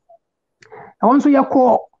 no. I want to your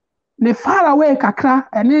call. The far away kakra,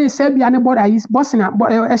 and then Serbia and border is Bosnia,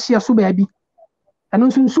 but Asia so baby. And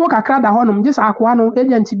also so kakra da honum, just aquano,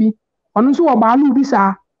 agent be. On also a balu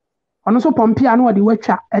bisa, on also Pompiano or the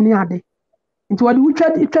watcher, any other. nti wadi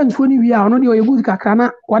utwa nsuo ni wi a ono de o good kakra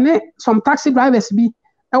na one some taxi drivers bi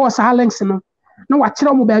e was links no na wa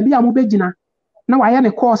kire mo ba bi a mo begina na wa ya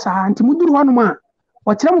ne course a nti muduru hono ma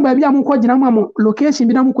wa kire mo ba bi a mo ko gina mo location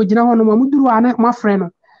bi na mo ko gina hono ma muduru ana ma frɛ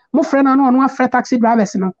no na ono afrɛ taxi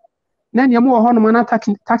drivers no na ne mo hono ma na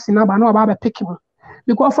taxi na ba na ba pick mo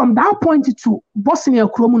because from that point to Bosnia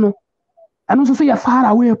Kromu no anu so ya far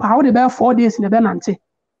away pa wo de be 4 days ne be nante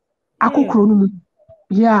akokro no mu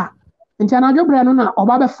yeah nti anadwo bre no na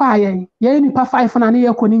oba be fa ye nipa 5 na ne ye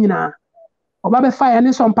kɔ ni nyina oba be fa ye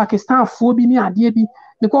ne some Pakistan fo bi ni ade bi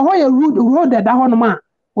because ho ye road da ho no ma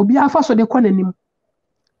obi afa so de kɔ nanim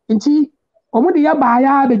nti omo de ya ba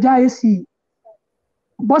ya be ja esi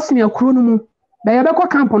Bosnia Kromu no mu be ye be kɔ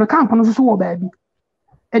camp no so wo ba bi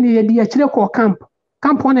ene ye di akire kɔ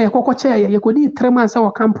camp na ye kɔkɔ kye ye kɔ di 3 months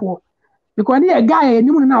wɔ camp wo because ne guy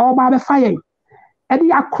enimu na oba be fa ye e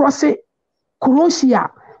dey across Croatia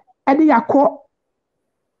e dey akɔ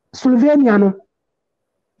Slovenia no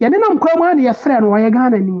ye ne nam kwan ma ye frɛ no ye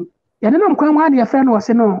Ghana ni ye ne nam kwan ma ye frɛ no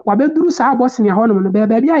se no wa be duru sa Bosnia hɔ no be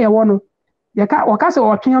bia ye wɔ no ye ka waka se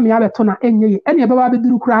o twen me abeto na enye ye ene be ba be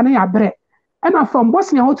duru kura na ya brɛ ena from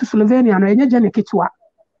Bosnia ho to Slovenia no enye je ne ketwa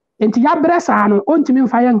enti ya brɛ sa no ontimi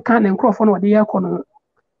mfa ye nka ne nkrofo no de ye kɔ no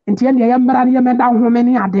enti ye ye mbra ne ye meda ho me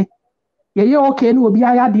ne ade ye okay no obi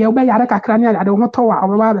aya de obe yare kakra ne ade ho tɔwa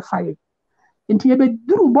oba be fa ye nti ye be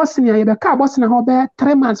duru Bosnia ye be ka Bosnia ho be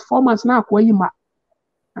 3 months 4 months na akɔ yi ma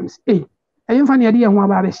am say ayi mfa ne ye de ho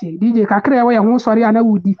aba be she DJ kakra ye ho sɔre ana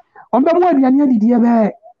wudi on be mo aduane adidi ye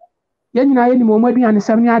be ye nyina ye ni mo aduane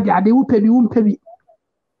sam ne ade wo pɛ bi wo mpɛ bi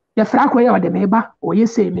ye fra akɔ ye ode meba o ye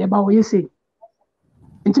sei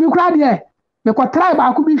nti mi kura de me ko try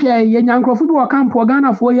ba ku bi hwɛ ye nyankrofo bi wɔ camp wɔ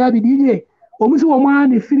Ghana fo ye bi DJ omusi wo ma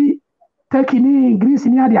ne firi Turkey ni Greece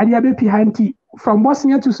ni ade abepi hanti from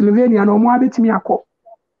Bosnia to Slovenia no mo abetimi akɔ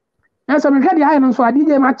na so me hwɛ de ayi no so ade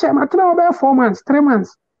je ma tena over 4 months 3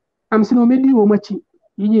 months am sino medi wo machi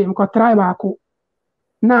DJ me ko try ba ko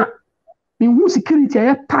na me hu security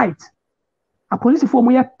ya tight a police fo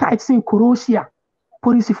mo ya tight sin Croatia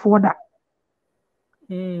police fo da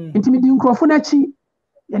nti me di nkrofo na chi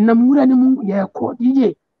ya nam wura ni mu ya ko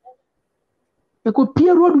DJ e ko pie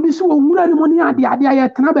road bi so wura ni mo ni ade ya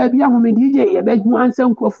tena ba bi ahome DJ ye be hu ansa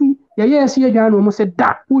nkrofo ye esi ya no mo se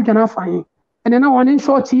da wo dwana afan ene na won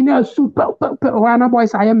short na super wa na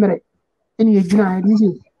boys ayemre ene ye dwana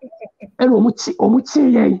DJ e ro mo chi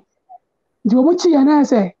ye ndi omo chi ye na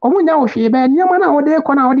se omo nya wo hwe be niam na wo de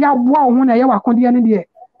kɔ na wo de aboa wo ho na ye wakode ne de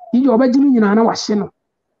DJ obagimi nyina na wahye no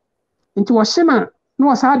nti wo hye na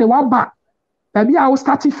wo sa de waba ba bi a wo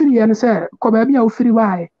start free ye no se kɔ ba bi a wo free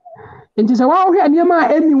ba nti se wa wo hwe niam a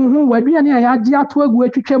emi wo ho waduane a ya agi ato agu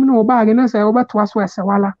atwitwam no wo bag na se wo beto aso ese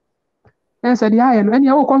wala na se de aye no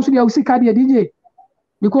ene wo konso de wo sika de DJ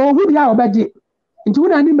because wo hu dia obagye nti wo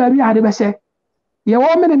na ni ba bi a de be hye ye wo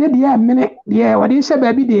mene ne de mene ye wo de hye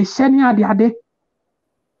ba bi de hye ne ade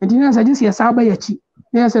nti na se gisi sa ba yachi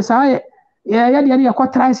na se sa ye de ye ko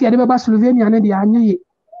try se ye de be ba Slovenia ne de anye ye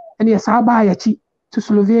ene sa ba yachi to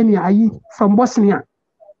Slovenia ayi from Bosnia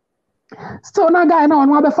still na guy na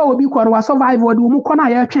ono abefa obi kworo wa survive wo de mu kɔ na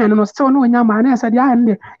ye twen no still no nya ma na se de aye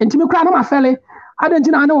ne nti me kura na ma fele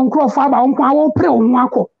adanti na na won krofo aba won kwa wo pre wo ho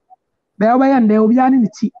akɔ be wo ye nde obi ani ne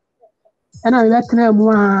ti ena me betena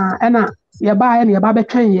mu a ena ye ba ye ne ye ba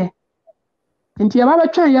betwen ye nti ye ba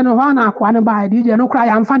betwen ye no ho na akwa ne ba DJ no kura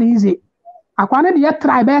ya mfa ne easy akwa ne de ye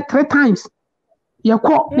try be 3 times ye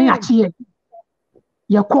kɔ ne ya chi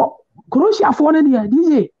ye kɔ Croatia fo ne de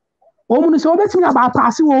DJ o mu no so obetimi aba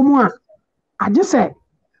pass wo mu a age se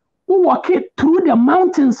wo walk through the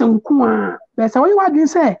mountains nko a be se wo yi wadwen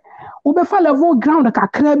se wo be fa level ground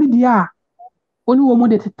kakra bi dia oni wo mu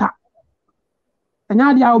de teta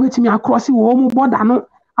enya dia obetimi across wo mu border no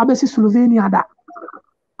abesi Slovenia da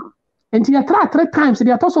enti ya 3 times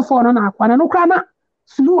dia to so for no na akwa no kra na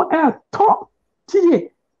snow air to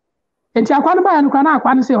tije enti akwa no ba ya no kra na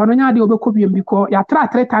akwa no se ono nya dia obekɔ biem biko ya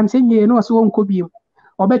 3 times enye no so won kɔ biem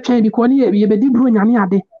obetwen biko ni ye be di bro nyane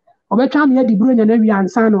ade obetwa me di bro nyane wi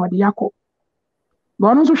ansa na ode yakɔ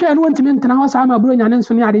bo no so hwɛ no ntimi ntena ho sa ma bro nyane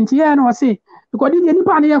nso ni ade nti ye na o se biko di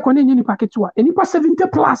nipa na ye kɔ na enye nipa ketewa enipa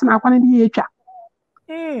 70 plus na akwa na di ye twa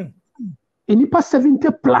enipa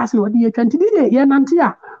 70 plus na ode ye twa nti di ye nante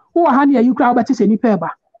a wo ha na yi kra obeti se nipa eba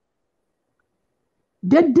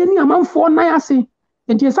de ni amanfo na ase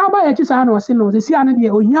nti sa ba ya chi sa na o se no se sia na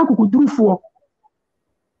de ohia kokodurufoɔ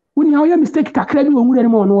woni ha wo mistake kakra bi wo nwure ne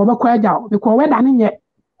mo no wo be kwa agya because weather ne nye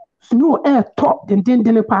snow air top den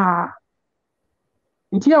pa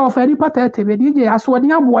nti ya ofari patete be DJ aso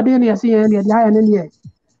de abode ne yesi ye de aye ne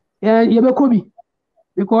ye be kobi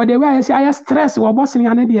because the way I say I stress or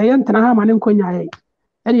Bosnia and the Yentana Ham and Konya.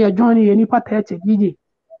 And you're joining any pathetic DJ.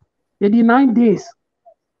 You did 9 days.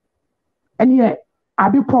 And yet, I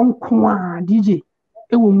be pong kwa DJ.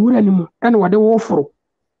 It will move anymore. And what they offer.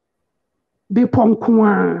 Be pong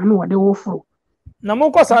kwa and what they offer.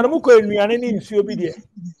 Namuko Sanamuko and Mian in Subidia.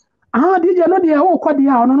 Ah, DJ, no, dear, oh,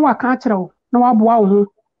 Codia, no, I can't tell. No, I bow.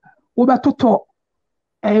 Over to talk.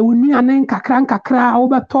 We need an kakra,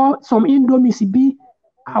 over to some Indomies be.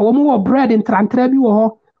 Our more bread and trantrebi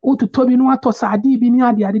or to Toby no to Sadi be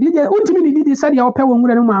near the idea. Ultimately, did say your pay when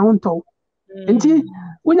we're my own toe. And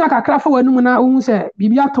when you can craft for Numana, who say,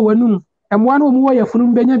 Bibiato Wenum, and one more your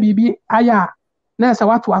Fulum Benya Bibi, Aya, Nessa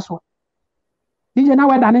what was so. Did you know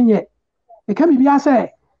what done yet? It can be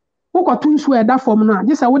say, who got two swear that for now,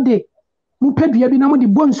 just a wood day. Mupe be no the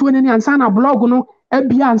bones when any and sana blog no,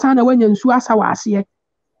 Ebia and sana when you suasa was here.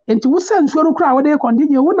 And to send Suru crowd, they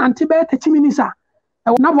continue one antibet Chiminisa. I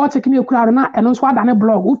will not watch a clear crowd and also add a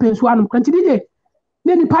blog, open one, continue.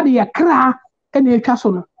 Then party a cra and a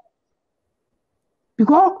castle.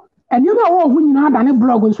 Because and you know when you had a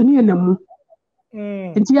blog on Sunny and them.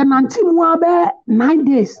 Into your 9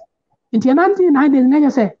 days. Into your 9 days,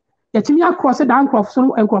 and say, Yet me across the down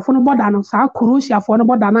Crofson and Crofon Bodano, South Croatia for no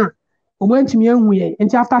Bodana, or went to me and we.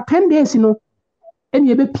 And after 10 days, you know, and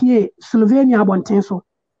you be PA, Slovenia Bontenso.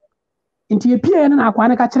 Into your PA and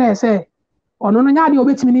Aquanica say, or no, Yadi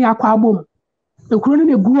obey me aquabum. The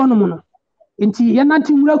crony grew on a mono. Into your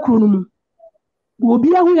 19 recronum. Will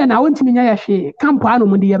be away and I went to me, she camp on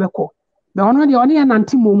Mundiabeco. The honor the only an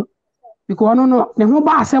antimum. Because no, never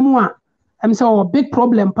buy someone. I'm so big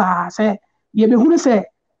problem, pa. Say, ye be who say,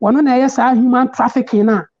 one on a human trafficking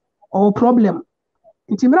or problem.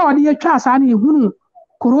 Intimate or the chas, I need who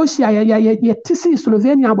Croatia, ye Tissi,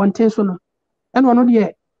 Slovenia, Bontensono. And one of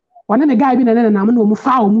the one and a guy been an ammo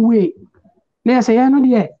foul way. Nay, say, I know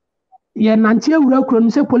the ye Nantia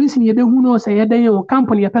Rocron, say police in ye be who knows a day or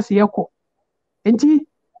company a Pessiaco. And tea,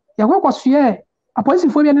 your work was here. A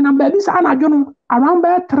police for you and I'm babies, and I don't around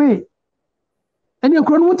by 3. And your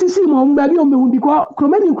crown to see mom baby on me because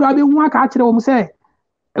Cromany crabby one catch them say,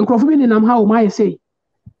 and Crofin and how my say.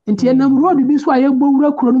 And Tianam road be so I go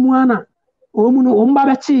Cronuana, Omuno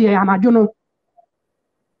Ombachi, and I don't know.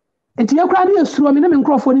 And Tia Crabby is through a minimum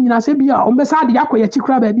Crawford in Asabia, on beside the Aqua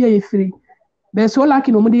Chicra baby free. They're so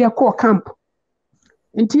lucky no media core camp.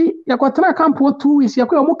 And T. Yaquatra camp for 2 weeks,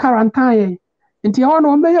 Yako quarantine. And Tiana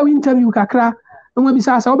on your interview Kakra, and when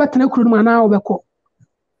besides our better Crunana over.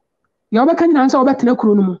 You can answer over to the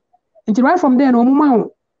Crunum. And right from there, no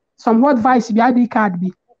more. Some what vice be ID card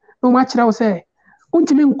be. No much I will say.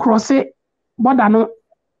 Until cross it, but I know.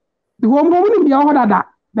 The woman be all that.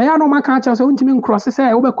 They are no my country, so until cross it,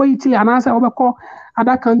 say, over Italy and answer over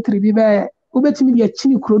other country be there. Over to me a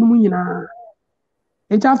chinny crunumina.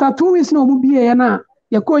 And after 2 weeks, no more be a na.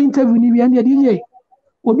 You go interview me and the DJ.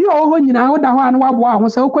 Will be all when you know that one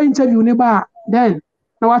was so interview nearby. Then,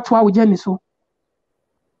 now what's why we Jenny so.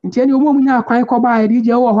 Until you woman now quite by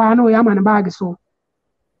DJ or Hano Yaman bag so.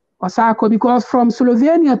 Osako because from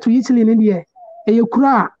Slovenia to Italy in India, a you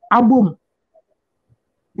cry a boom.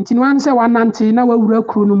 Until one say 190 now we will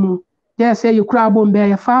crunum. Yes, say you cry boom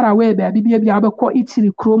bear far away there, baby call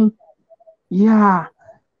Italy chrome. Yeah.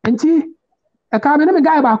 Until a cabin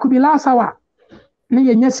guy back could be last hour.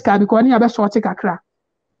 Nay, Neska because any other short take a crack.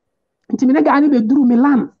 Until me guy be drew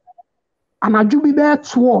Milan. And I do be bear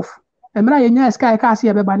 12. And I yes, Sky Cassia,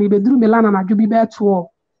 everybody be drew Milan and I do be bear 12.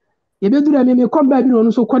 You be do me come baby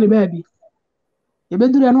on so corny baby. You be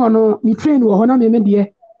do no, me train or honor me dear,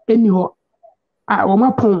 anyhow. I want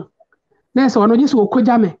my pong. Next one, just will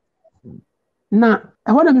kojame. Now,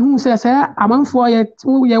 I want to be who says, a month for it,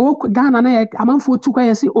 you walk down and a month for 2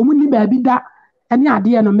 years, only baby that any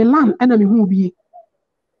idea no Milan enemy who be.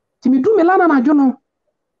 To me do Milan and I don't know.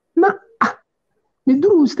 Na me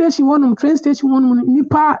do station 1 train station 1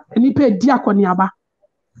 nipa diakon yaba.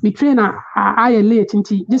 Me train I late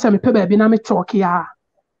nti just me pe baby na me chalk ya.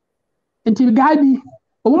 Nti guy bi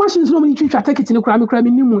o machine so me twitwa ticket ni kura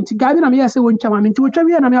me nimu nti guy bi na me yese won twama me nti wotwa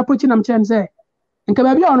wi na me approach na me chen say nka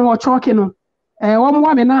baby on wo chalk no wo mo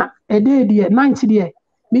wa me na e dey de 90 de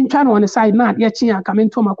me ntwa no on the side na de chi aka me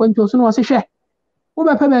nto makwantu so no wo se hwe wo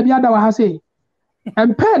be pe baby ada wa ha say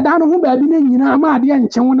empe da no ho baby na nyina ma ade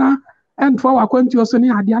nche na entwa wa kwantu so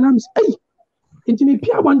ni ade alam say nti me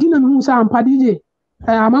pia bonti na me hu sa ampa DJ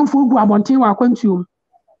amanfo gu abonten wa kwantu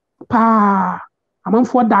pa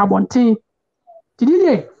amanfo da abonten ti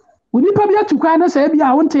DJ woni pa bia tukwa na say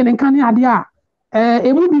bia wonte ne kan ade a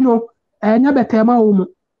emu bi no nya betema wo mu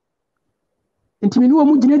nti me ni wo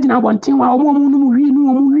mu gina abonten wa wo mu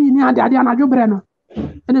wi ni ade anadwo bre no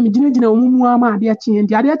ɛna me gyina omumu ama ade akye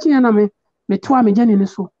nti ade akye na me to a me gye ne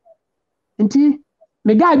so nti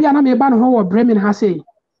me guy bi na me ba no ho wɔ Bremen ha sei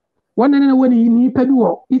wona na woni nipa bi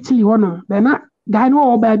wɔ Italy hɔ no be na guy no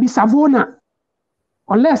wɔ ba bi Savona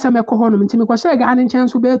unless me kɔ hɔ no nti me kɔ hyɛ guy ne nkyɛn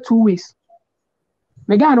so be 2 weeks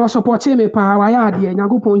me guy no support me pa wa ya ade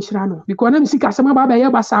nyagopon hyira no because na me sika sɛm ba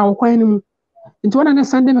yɛ basa wɔ kwan no mu nti wona ne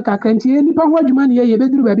sande me kakra nti nipa ho adwuma ne yɛ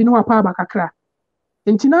beduru ba bi no wa pa ba kakra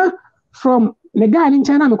nti na from the guy in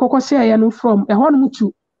China me kokɔ hyɛ no from ɛhɔ no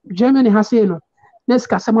to Germany ha sei no na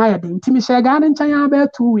sika sɛm ayɛ den nti me hyɛ guy ne nkyɛn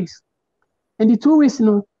about 2 weeks and the 2 weeks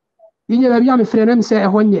no yɛnyɛ ba bi a me frɛ na me sɛ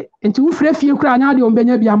ɛhɔ nyɛ nti wo frɛ fie kura anya de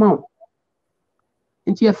ombenya bi ama wo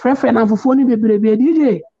nti yɛ frɛ na fofuo ne bebrebe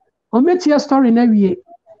DJ o metie story na wie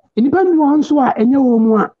enipa no wɔ nso a ɛnyɛ wɔ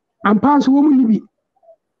mu a ampa nso wɔ mu ni bi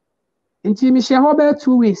nti me hyɛ hɔ about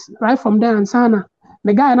 2 weeks right from there and sana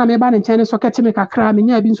me guy na me ba ne nkyɛn so kɛte me kakra me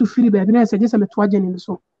nya bi nso firi ba bi na sɛ gye sɛ me to agye ne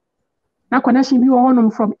so na connection bi wɔ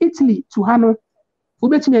hɔnom from Italy to ha no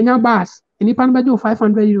wobɛtumi anya bus enipa no bɛgye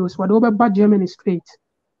 500 euros wɔde wobɛba Germany straight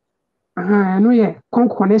no yɛ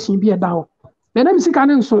connection bi ɛda hɔ me na me sika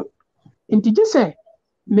ne nso nti gye sɛ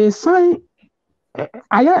me san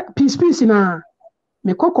ayɛ peace na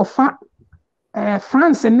me kɔkɔfa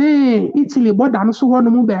France ne Italy border no so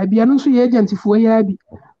hɔnom baabi no nso yɛ agent fuo yɛ bi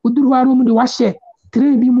uduru hɔ no de wahyɛ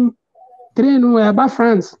train bi mu train no ba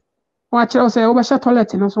France wa kyerɛ sɛ wo bɛhyɛ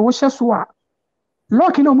toilet no so wo hyɛ so a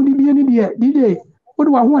lock na mu di bie ni de DJ wo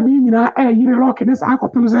de wa ho ade nyina yire lock ne sa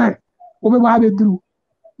akɔpem sɛ wo bɛ ba abɛduru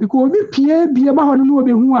because obi bie ba hɔ no wo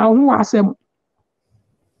bɛ hu a ho asɛm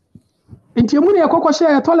nti mu ne yɛkɔkɔ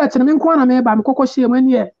hyɛ toilet no me nko na me ba me kɔkɔ hyɛ mu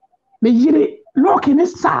ne me yire lock ne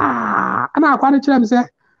sa ana akwa ne kyerɛ me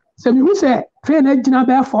sɛ me hu sɛ train agina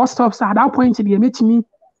bɛ 4 stops at that point de metimi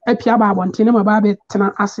apia ba abɔnten na ma ba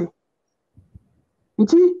betena ase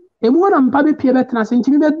nti emu na mpa be pie betena ase nti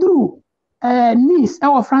me beduru Nice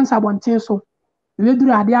ɛwɔ France abɔnten so me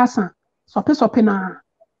beduru ade asa sope na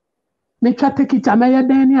me twa ticket amaya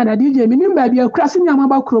dan ni ada DJ me nim ba bia kura se nyama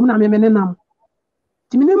ba krom na me nenam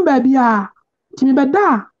nti me nim ba bia nti me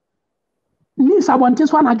beda Nice abɔnten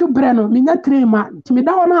so anadwo brɛ no me nya train ma nti me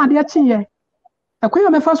da hɔ na ade akye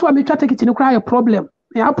ɛkwan me fa so a me twa ticket ni kura yɛ problem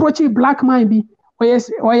me approach black man bi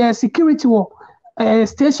oye security wo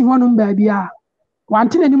station ho no mba bia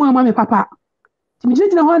wante nanim ama me papa timi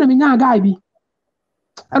gyina ho na me nya guy bi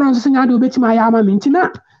ɛno nso nya de obetima ayɛ ama me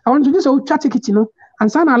ntina ɛwon nso gye sɛ otwa ticket no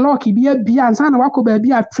ansa na lock bia ansa na wakɔ ba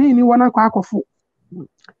bia train ni wona kwa akɔfo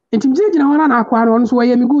ntimi gyina ho na akwa no nso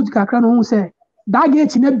oye me good kakra no hu sɛ da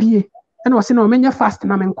gate na bie ɛna ɔse na ɔmenyɛ fast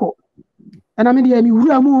na menkɔ ɛna me de me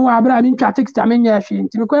wura mu wɔ abra me ntwa ticket amenyɛ ahwe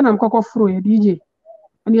ntimi kɔ na mkɔkɔ foro yɛ DJ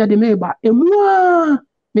ani ade meba emua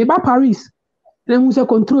meba Paris na hu se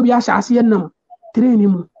control bi ahyɛ ase yenam train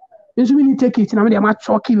mu nso mi ni ticket na me de ma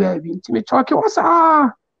choki ba bi nti me choki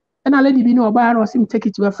wasa na lady bi ni oba na osim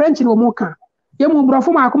ticket ba French no mo ka ye mu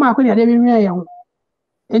brofo ma akoma akoni ade bi nwe ye ho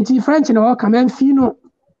nti French na o ka man fi no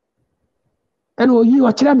na o yi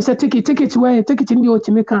o kire me se ticket we ticket ndi o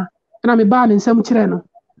timi ka na me ba me nsam kire no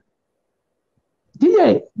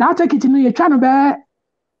DJ that ticket no ye twa no ba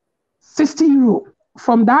 60 euro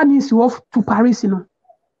from that Nice off to Paris,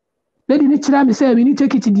 lady ni kira me say we need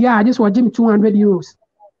take it there just what Jim 200 euros.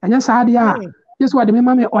 And just had ya just what the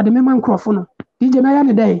mama or the man crofo DJ me ya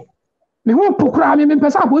day. Me ho pokura me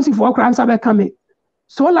pesa bosi for kra nsa be ka me.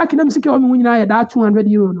 So lucky na me sike o me nyina that 200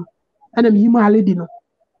 euro no. And me yima lady no.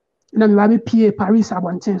 Na me ba be pie Paris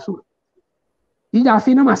abonten so. DJ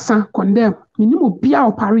afi na masa condemn. Me ni mo bia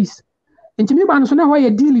o Paris. Enti me ba no so na ho ye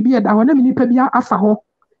deal bi e da ho na me nipa bia afa ho.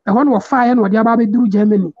 Ehon wo fire na odi aba beduru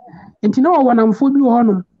Germany enti na wo namfo bi wo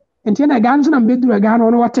honom enti na ga nso na beduru ga no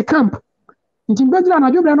wote camp enti beduru na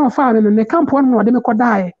dwobra na wo fire no ne camp honom na odi me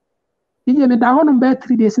kodae ije me da honom be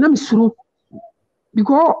 3 days na me suro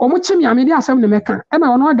because omo chimi amede asem ne meka e na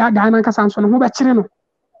wono ga na nkasa nso no ho be kire no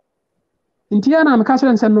enti na me ka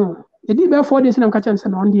kire nse no edi be 4 days na me ka kire nse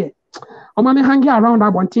no on de o ma me hangi around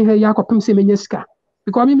abonten he ya kopem se menye sika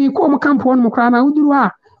because me ko omo camp honom kra na uduru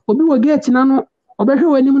a obi wo gate na no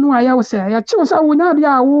obehwe wanim no aya wo sɛ ya kyew sɛ wo nya de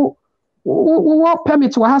a wo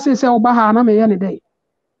permit wa ha sɛ wo ba ha na me ye ne dai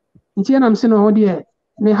nti na mse no ho de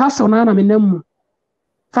me hustle na me nam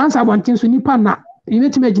France abonten so nipa na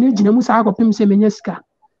yɛbɛtumi agyina mu saa akɔpem sɛ menya sika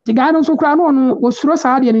ti ga no so kra no no osuro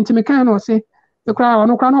saa de ne ntimi kan no ɔse me kra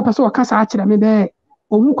ɔno kra no ɔpɛ sɛ ɔka saa kyerɛ me bɛ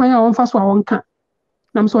ohu kwan a ɔmfa so a wɔnka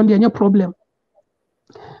nam so ɔde anya problem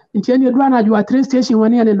nti ene dura na adwa train station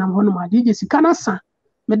wani ene nam ho no ma de sika na sa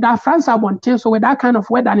me da France abonten so with that kind of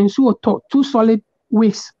weather and so 2 solid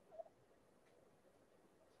weeks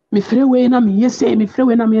me freeway na me yese me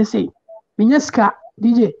freeway na me yese me nyeska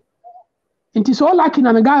DJ Nti so lucky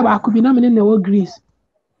na me guy ba ko bi na me ne wo Greece.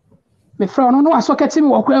 Me friend no wa socket me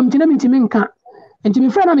wo kwa mtina me nka. Nti me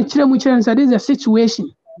friend na me kire mu kire say this is a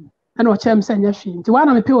situation. And o chem say nya hwe. Nti wa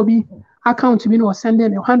na me pay obi account bi no send me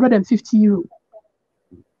 €150.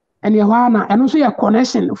 And ye wa na eno so your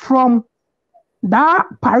connection from that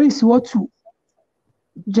Paris to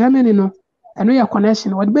Germany no. Eno your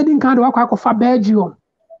connection. What bedding kan do akwa akofa Belgium.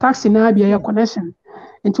 Taxi na bia your connection.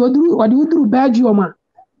 Nti oduru Belgium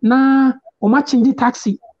na o ma change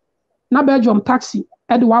taxi. Na Belgium taxi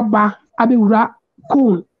e de wa ba abewura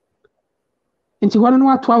Cone. Nti wono no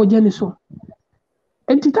ato a ogye so.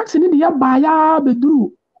 Nti taxi ni de ya ba ya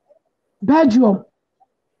beduru Belgium.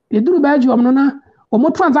 Beduru Belgium no na o mo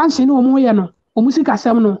transaction ni o mo ye no. O mu sika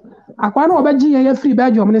sem no. Akwa na obegye ye free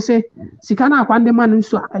Belgium ni se sika na akwa ndema no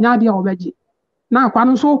nso anya de a obegye. Na akwa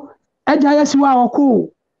no so eja ya siwa okọ.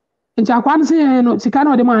 Nti akwa no se no sika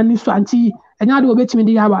na o de man ni so anti anya de obetimi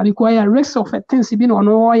de ya ba because ya risk of things bi no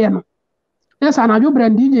no ye no. Yes, and I do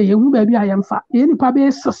brand DJ, you baby, I am fat. Any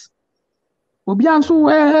pabes. Obian so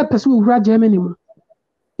pursue Germany.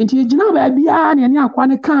 Into you know, baby, and ya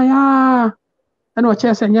quite can and no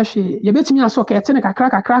chess and yes, you bet me a socket, and a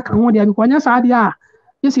crack, and one day because yes, idea.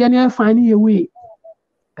 Yes, you never find a way.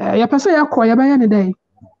 You pursue a choir by any day.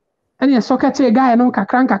 And your socket a guy, no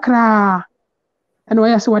crank a cra. And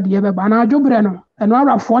yes, what the ever ban our job, Breno, and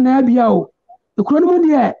our for Nabio. The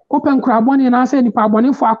Chronomodia, open crab one and I say, if I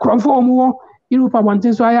want for a crumb for more. Europe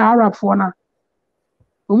wanting so I Arab for na.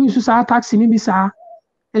 Omi su sa taxi ni bisa.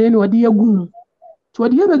 Ene no de agun. To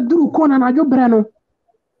de be duru ko na najo bre no.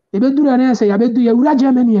 E be duru na say ya be du ya wura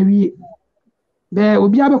Germany awie. Be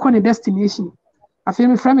obi abekọ ne destination. Afi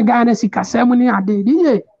me frame Ghana si kasem ni ade.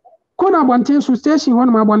 DJ ko na bonten su station ho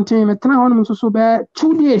na ma bonten me tena ho no so be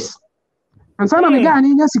 2 days. Ansa na me Ghana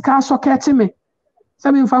nya sika socket me.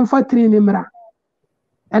 Se me mfa 3 ni mra.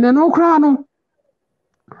 Ene no kra no.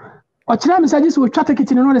 Ochira me say this will chat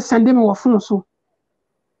ticket no send me wo phone so.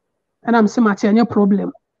 And I'm say mate any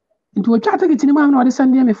problem. Into chat ticket ni ma no de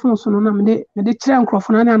send me phone so no na me de kire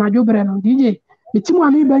nkrofo na anadwo bre no DJ metimu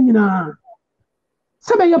ami ba nyina.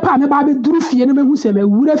 Se be ye pa me ba be duru fie no me hu se me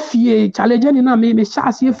wura fie challenge ni na me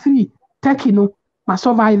chance ye free take no ma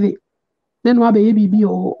survive. Then wa be ye bibi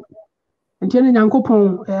o. Enti ne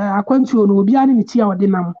nyankopon akwantuo no obi ani ne ti a ode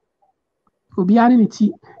nam. Obi ani ne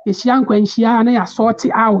ti ehia nkwanhia na ya sort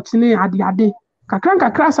out ne ade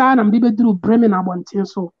kakra saa na mde beduru Bremen abonten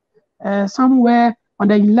so somewhere on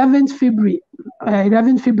the 11th February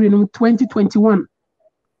 2021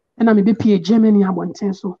 and I'm be PA Germany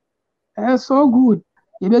abonten so so good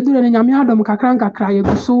ye beduru ne nyame adom kakra ye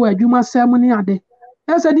so adwuma sem ne ade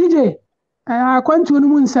say DJ akwantu no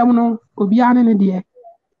mu nsem no obi ani ne de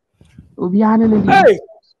hey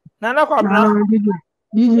nana kwabna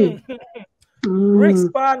DJ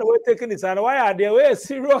Risk pan we're taking this and why are they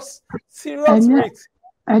serious risks?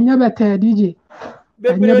 Anya better DJ.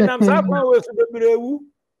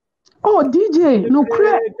 Oh DJ, no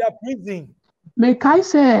crack. Prison. Me kai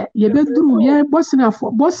say ye bedru ye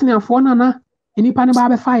Bosnia for na enipa ne ba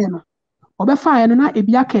be fire no. Obe fire no na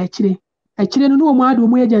ebia ka akire. Akire no no mo ade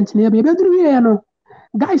mo agent na be bedru ye no.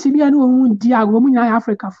 Guys bia no mu di agro mu nya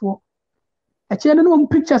Africa for. Akire no mo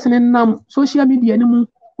pictures ne nam social media ni mu.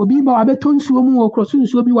 Obi ba abeto nsuo mu okroso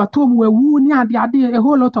nsuo bi wato mu wawu ni ade a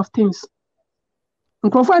whole lot of things.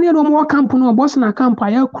 Nkrofo ani no mo camp no Bosnia camp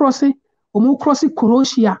aye cross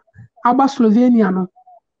Croatia aba Slovenia no.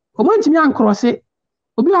 Omo ntimi an cross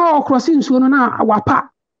obi ha cross nsuo no na wapa.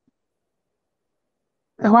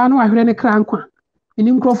 Ehwa no ahwere ne kra nkwa.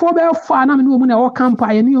 Eni nkrofo be fa na me no mu na wo camp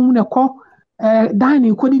aye ne mu na kọ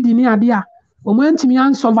dining kodi di ni ade a omo ntimi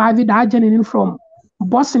an survive that journey from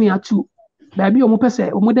Bosnia to baby omo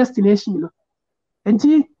pese omo destination no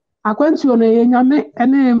enti akwantuo no ye nyame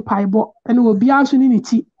ene mpaibo ene obi aso ni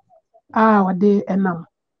ti wode enam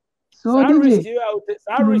so risk you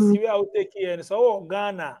out take here so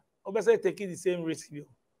Ghana obese take the same risk you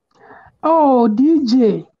oh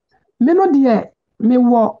DJ me no de me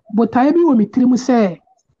wo botae bi wo mitrim se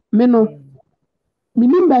me no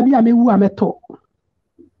minim ba bi a me wu ameto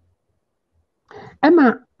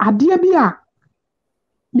ena ade bi a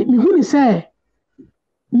me hu ni say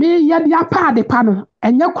me yade apa de pa no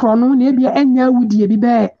enye kro no na ebia enya wudie bi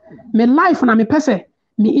be me life na me pese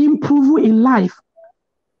me improve in life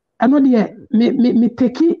eno de me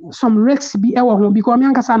take some risks bi ewo ho because me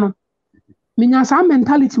ankasa no me nya some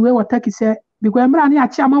mentality we wo take say because emra na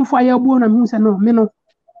achi amanfo aye abuo na me hu say no me no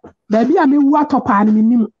ba bi a me wu atopa na me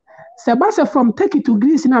nim se ba se from Turkey to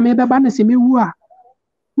Greece na me be ba na se me wu a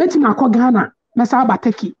meti na ko Ghana me sa ba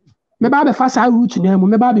Turkey me ba be fa sa route na mu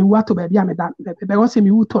me ba be wu ato ba bi a me da be wo se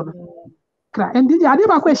me wu to no kra and DJ ade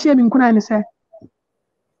ba kwa hye me nkuna ne se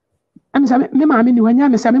em se me maame ni wanya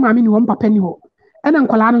me se me maame ni wo papa ni ho ena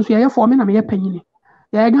nkwala no so ye fo me na me ye panyini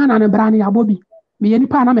ye Ghana ne bra ne ya bobi me ye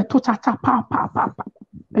nipa na me to chacha pa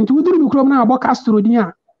enti wuduru mi krom na abo Castro din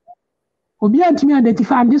a obi antimi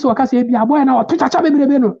identify am this waka se bia boy na o to chacha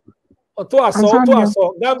bebrebe no to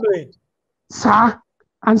aso gambling sa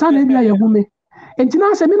ansa na bia ye hume enti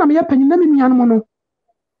na se me na me ye panyini na me nuanom no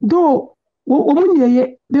do o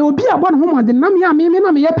munyeye de obi abo no ho mode na me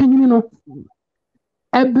na me ye panyini no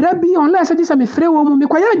ebra bi unless say me frɛ wo mu me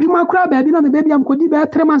kwaya adwuma kura baabi na me baabi am kodi ba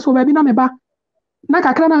 3 months wo baabi na me ba na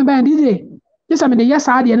kakra na me ba DJ just me de yes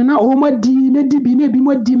ade na o ma di na di bi na bi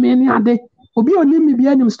mo di me ni ade obi oni me bi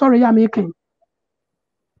anim story ya me kan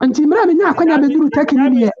anti mra me nya akwanya be duru take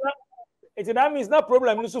ni de that means no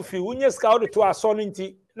problem no so fi unye ska to aso no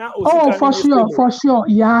nti na o oh for sure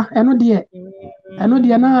yeah eno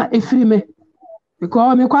de na efiri me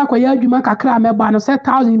because me kwa ya adwuma kakra me ba no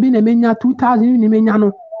 1000 bi na menya 2000 ni menya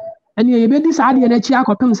no ene ye be di sa ade na chi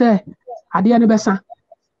akopem se ade ne besa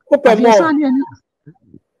open more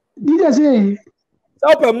did I say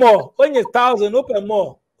open more onye 1000 open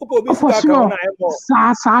more opo bi ska ka na e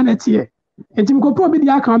more sa na tie enti me ko po bi di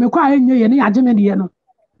aka me kwa enye ye ne age me de no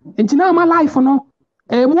enti na ma life no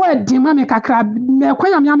mo edima me kakra me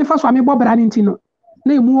kwanya me fa so me bobra ni enti no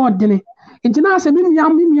na emu odene enti na se me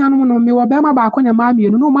nuanom no me wo be ma ba akonya ma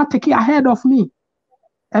mienu no ma take ahead of me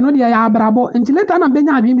eno de ya abrabo enti later na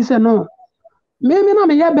benya adwen bi se no me na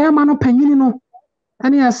me ye be ma no panyini no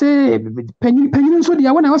ene ya se panyini so de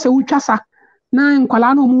ya wona wo se wutwasa na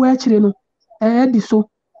nkwala na omu akire no di so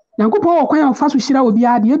yankopɔ wo kwan fa so hira obi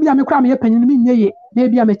ade bia me kura me ye panyini me nyeye na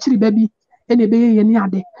bia me kiri ba bi ene be ye ni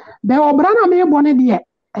ade be obra na me bo ne de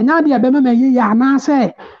enya de be me ye ya na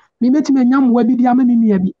se me metime nyam wa bi dia ma me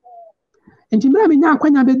nua bi enti mra me nya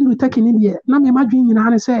akwanya be duru take ni de na me madwen nyina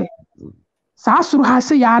ne se saa soro ha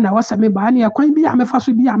se ya na wasa me ba ne kwan bi a me fa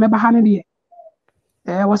so bi a me ba ha ne de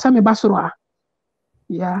wasa me ba soro ha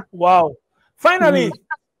yeah wow finally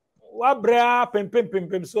wa bra pem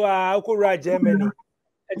so akura Germany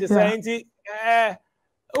e say enti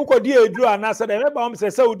ukodi eduru anasa de me ba om se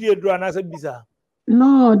udi eduru anasa bisa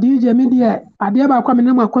no DJ me de ade ba kwa me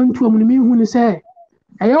na makwantu mu ni hu ni se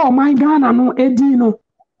eye o man Ghana no edi no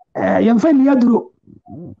ye mfa ni aduro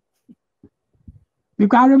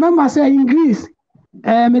because I remember say in Greece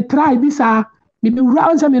me try bisa me be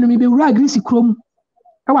wura onse me be wura Greece krom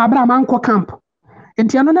e wa bra man ko camp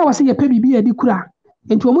enti ano na wase ye pe bibi edi kura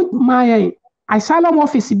enti o mu maye asylum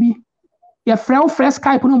office bi ye fresh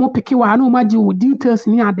Skype no mo piki wa na o ma gi wo details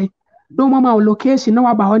ni ade no mama o location na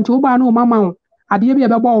wa ba ho enti wo ba na o mama o ade bi e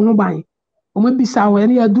be bo ho ban o mo bisa wo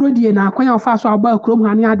ne ya duro die na akwanya fa so aba krom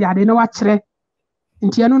ha ne ade na wa kire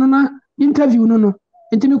enti ano no na interview no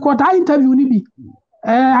enti me ko ta interview ni bi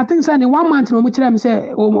I think say 1 month no mo kire me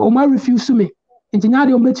say o ma refuse me enti nya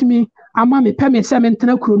de o betimi ama me permit say me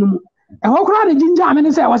ntena kro no mu ho kro na jinja me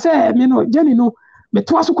ne say wo say me no Jenny no me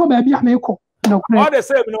to aso ko ba bia me ko no kro all the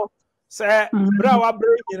same no say bra wa bra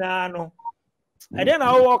nyina no e dey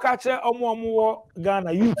na wo ka kire omo wo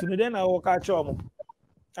Ghana youth no dey na wo ka kire omo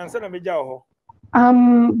anse na me ja ho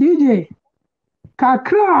DJ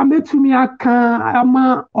kakra metumi aka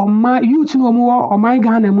ama oma youth no mo oma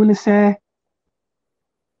Ghana mu ne say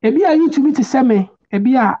ebi a youth mi ti se me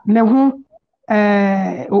ebi a ne ho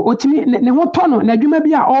otimi ne ho tono na adwuma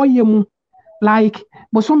bi a oye mu like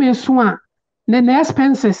bosome so a ne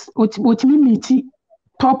expenses otimi meet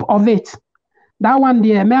top of it that one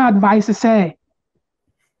there my advice say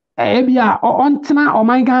ebi a ontena o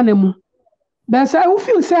my Ghana mu but say who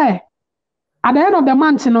feel say at the end of the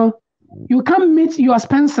month you can meet your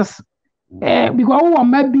expenses because who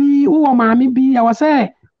maybe who maami bi I was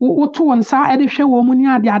say who to nsa e de hwe wo mu ni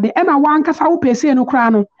ade e na wankasa wo pese no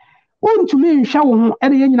kra no ontumi nhwe wo ho e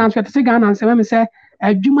de nyina nso te Ghana nsem me say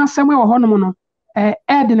adwuma sem e wo ho no no e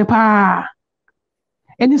de ne pa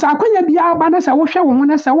eni sa akwanya bia ba na say wo hwe wo ho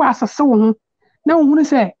na say wo asese wo ho na wo hu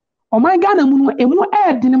say o my Ghana mu no emu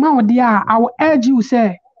e de ne ma wo de a I will urge you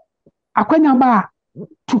say akwanya ba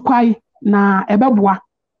tukwai na ebeboa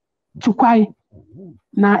tukwai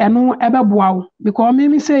na eno ebeboa wo because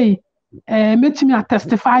me say metimi a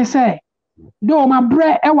testify say do ma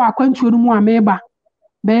bre e wa akwantuo no mu a meba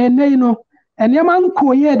be nei no ene man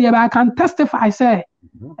koye de ba can testify say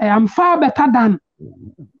I'm far better than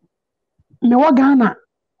me wo Ghana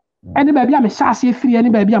ene ba bia me hyase free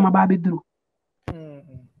ene ba bia ma ba beduru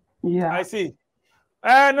yeah I see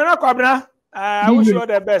Nana Kwabena I wish you all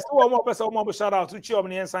the best. One more person, one more shout out to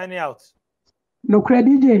Chiomni and signing out. No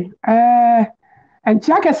credit DJ. And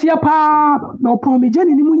Chaka Sia pa no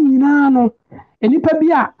pomijani ni mu nyina no enipa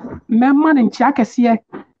bi a memma ne Chaka Sia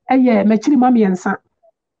ɛyɛ machiri ma miɛnsa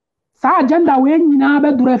saa agenda we nyina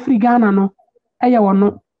bɛdura free Ghana no ɛyɛ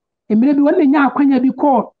wono emire bi wonne nya akwanya bi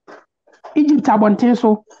kɔ Egypt abonten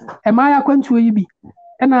so ɛmaaya kwantuo yi bi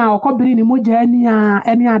ɛna ɔkɔbiri ni mogya ani a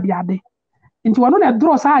ɛne ade nti wono na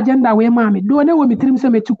draw saa agenda we ma me do ne wo mitirim sɛ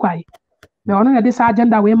metu kwai me wono na de saa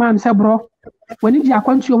agenda we ma me sɛ bro wani di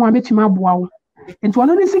akwantuo mu abetima aboa wo nti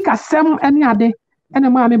wono ne sika sɛm ɛne ade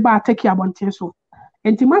ɛna ma me ba ateki abonten so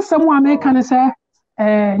nti masɛm a meka ne sɛ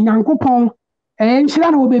nyankopɔn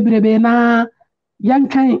nhyira na wo bebrebe na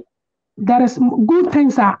yankan there is good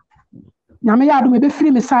things a nyame ya adom ebe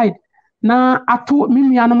free me side na ato me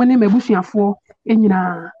nuanom ne mabusuafo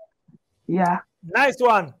enyina yeah nice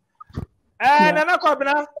one Nana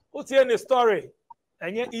Kwabena what's in the story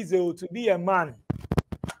and easy to be a man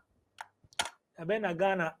abena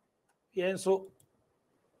Ghana yenso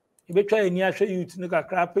ebe twa eni ahwe youth no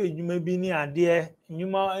kakra pa enwuma bi ni ade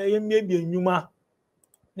enwuma maybe enwuma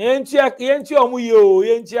na yenti omu ye o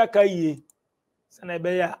yenti aka ye sana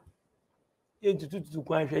ebe ya yenti tutu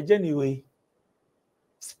kwan hwe jeni we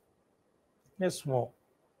no small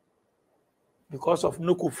because of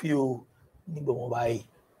no coffee o ni bo mobile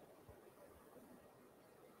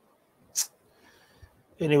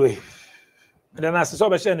anyway and then I saw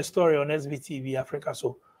be share the story on SBTV Africa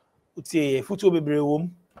so utie football bebre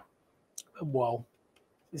wom eboawo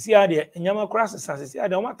see how the nyama cross see how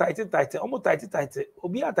the almost tight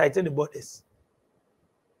obi are tight the borders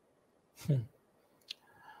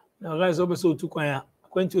now guys also to kwan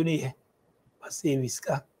akwantu ni here but service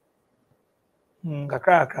ka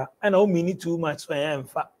kakra and o mini too much for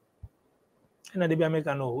emfa and they be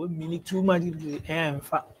American no mini too much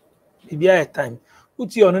emfa e be a time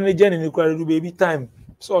uti on ne journey ni kwara do baby time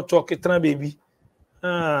so talk it baby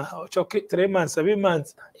talk 3 months 7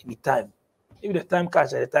 months every time if the time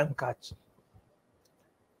catch the time catch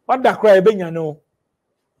what that cry benya no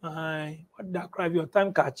what that cry your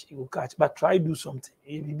time catch you will catch but try do something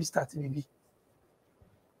baby start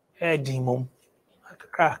baby mom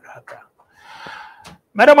crack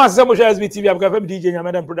Madam Asemo share SBTV I'm going to DJ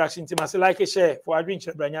Madam production team I say like share for I drink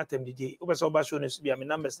branya tem DJ obe so ba show ne so bia me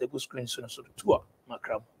numbers dey go screen so tour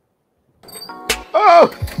makram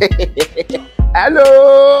oh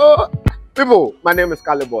hello people my name is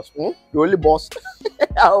Calibos the only boss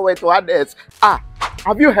oh wait what else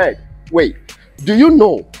have you heard wait do you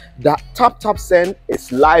know that Tap Send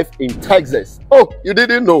is live in Texas? Oh, you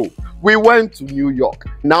didn't know. We went to New York.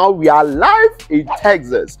 Now we are live in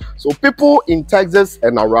Texas. So people in Texas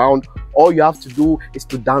and around, all you have to do is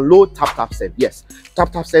to download Tap Send. Yes,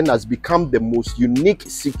 Tap Send has become the most unique,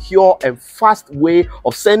 secure, and fast way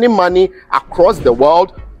of sending money across the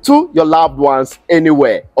world to your loved ones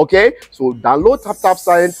anywhere. Okay, so download Tap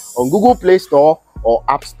Send on Google Play Store or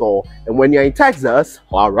App Store, and when you're in Texas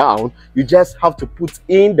or around, you just have to put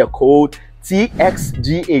in the code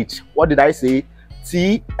TXGH. What did I say?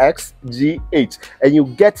 TXGH, and you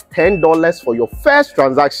get $10 for your first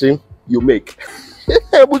transaction you make.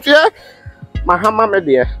 Mahama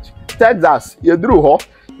media, Texas, you drew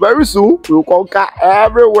very soon we'll conquer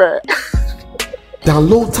everywhere.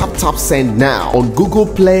 Download Tap Send now on Google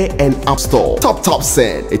Play and App Store. Tap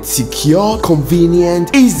Send. It's secure,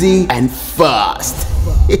 convenient, easy, and fast.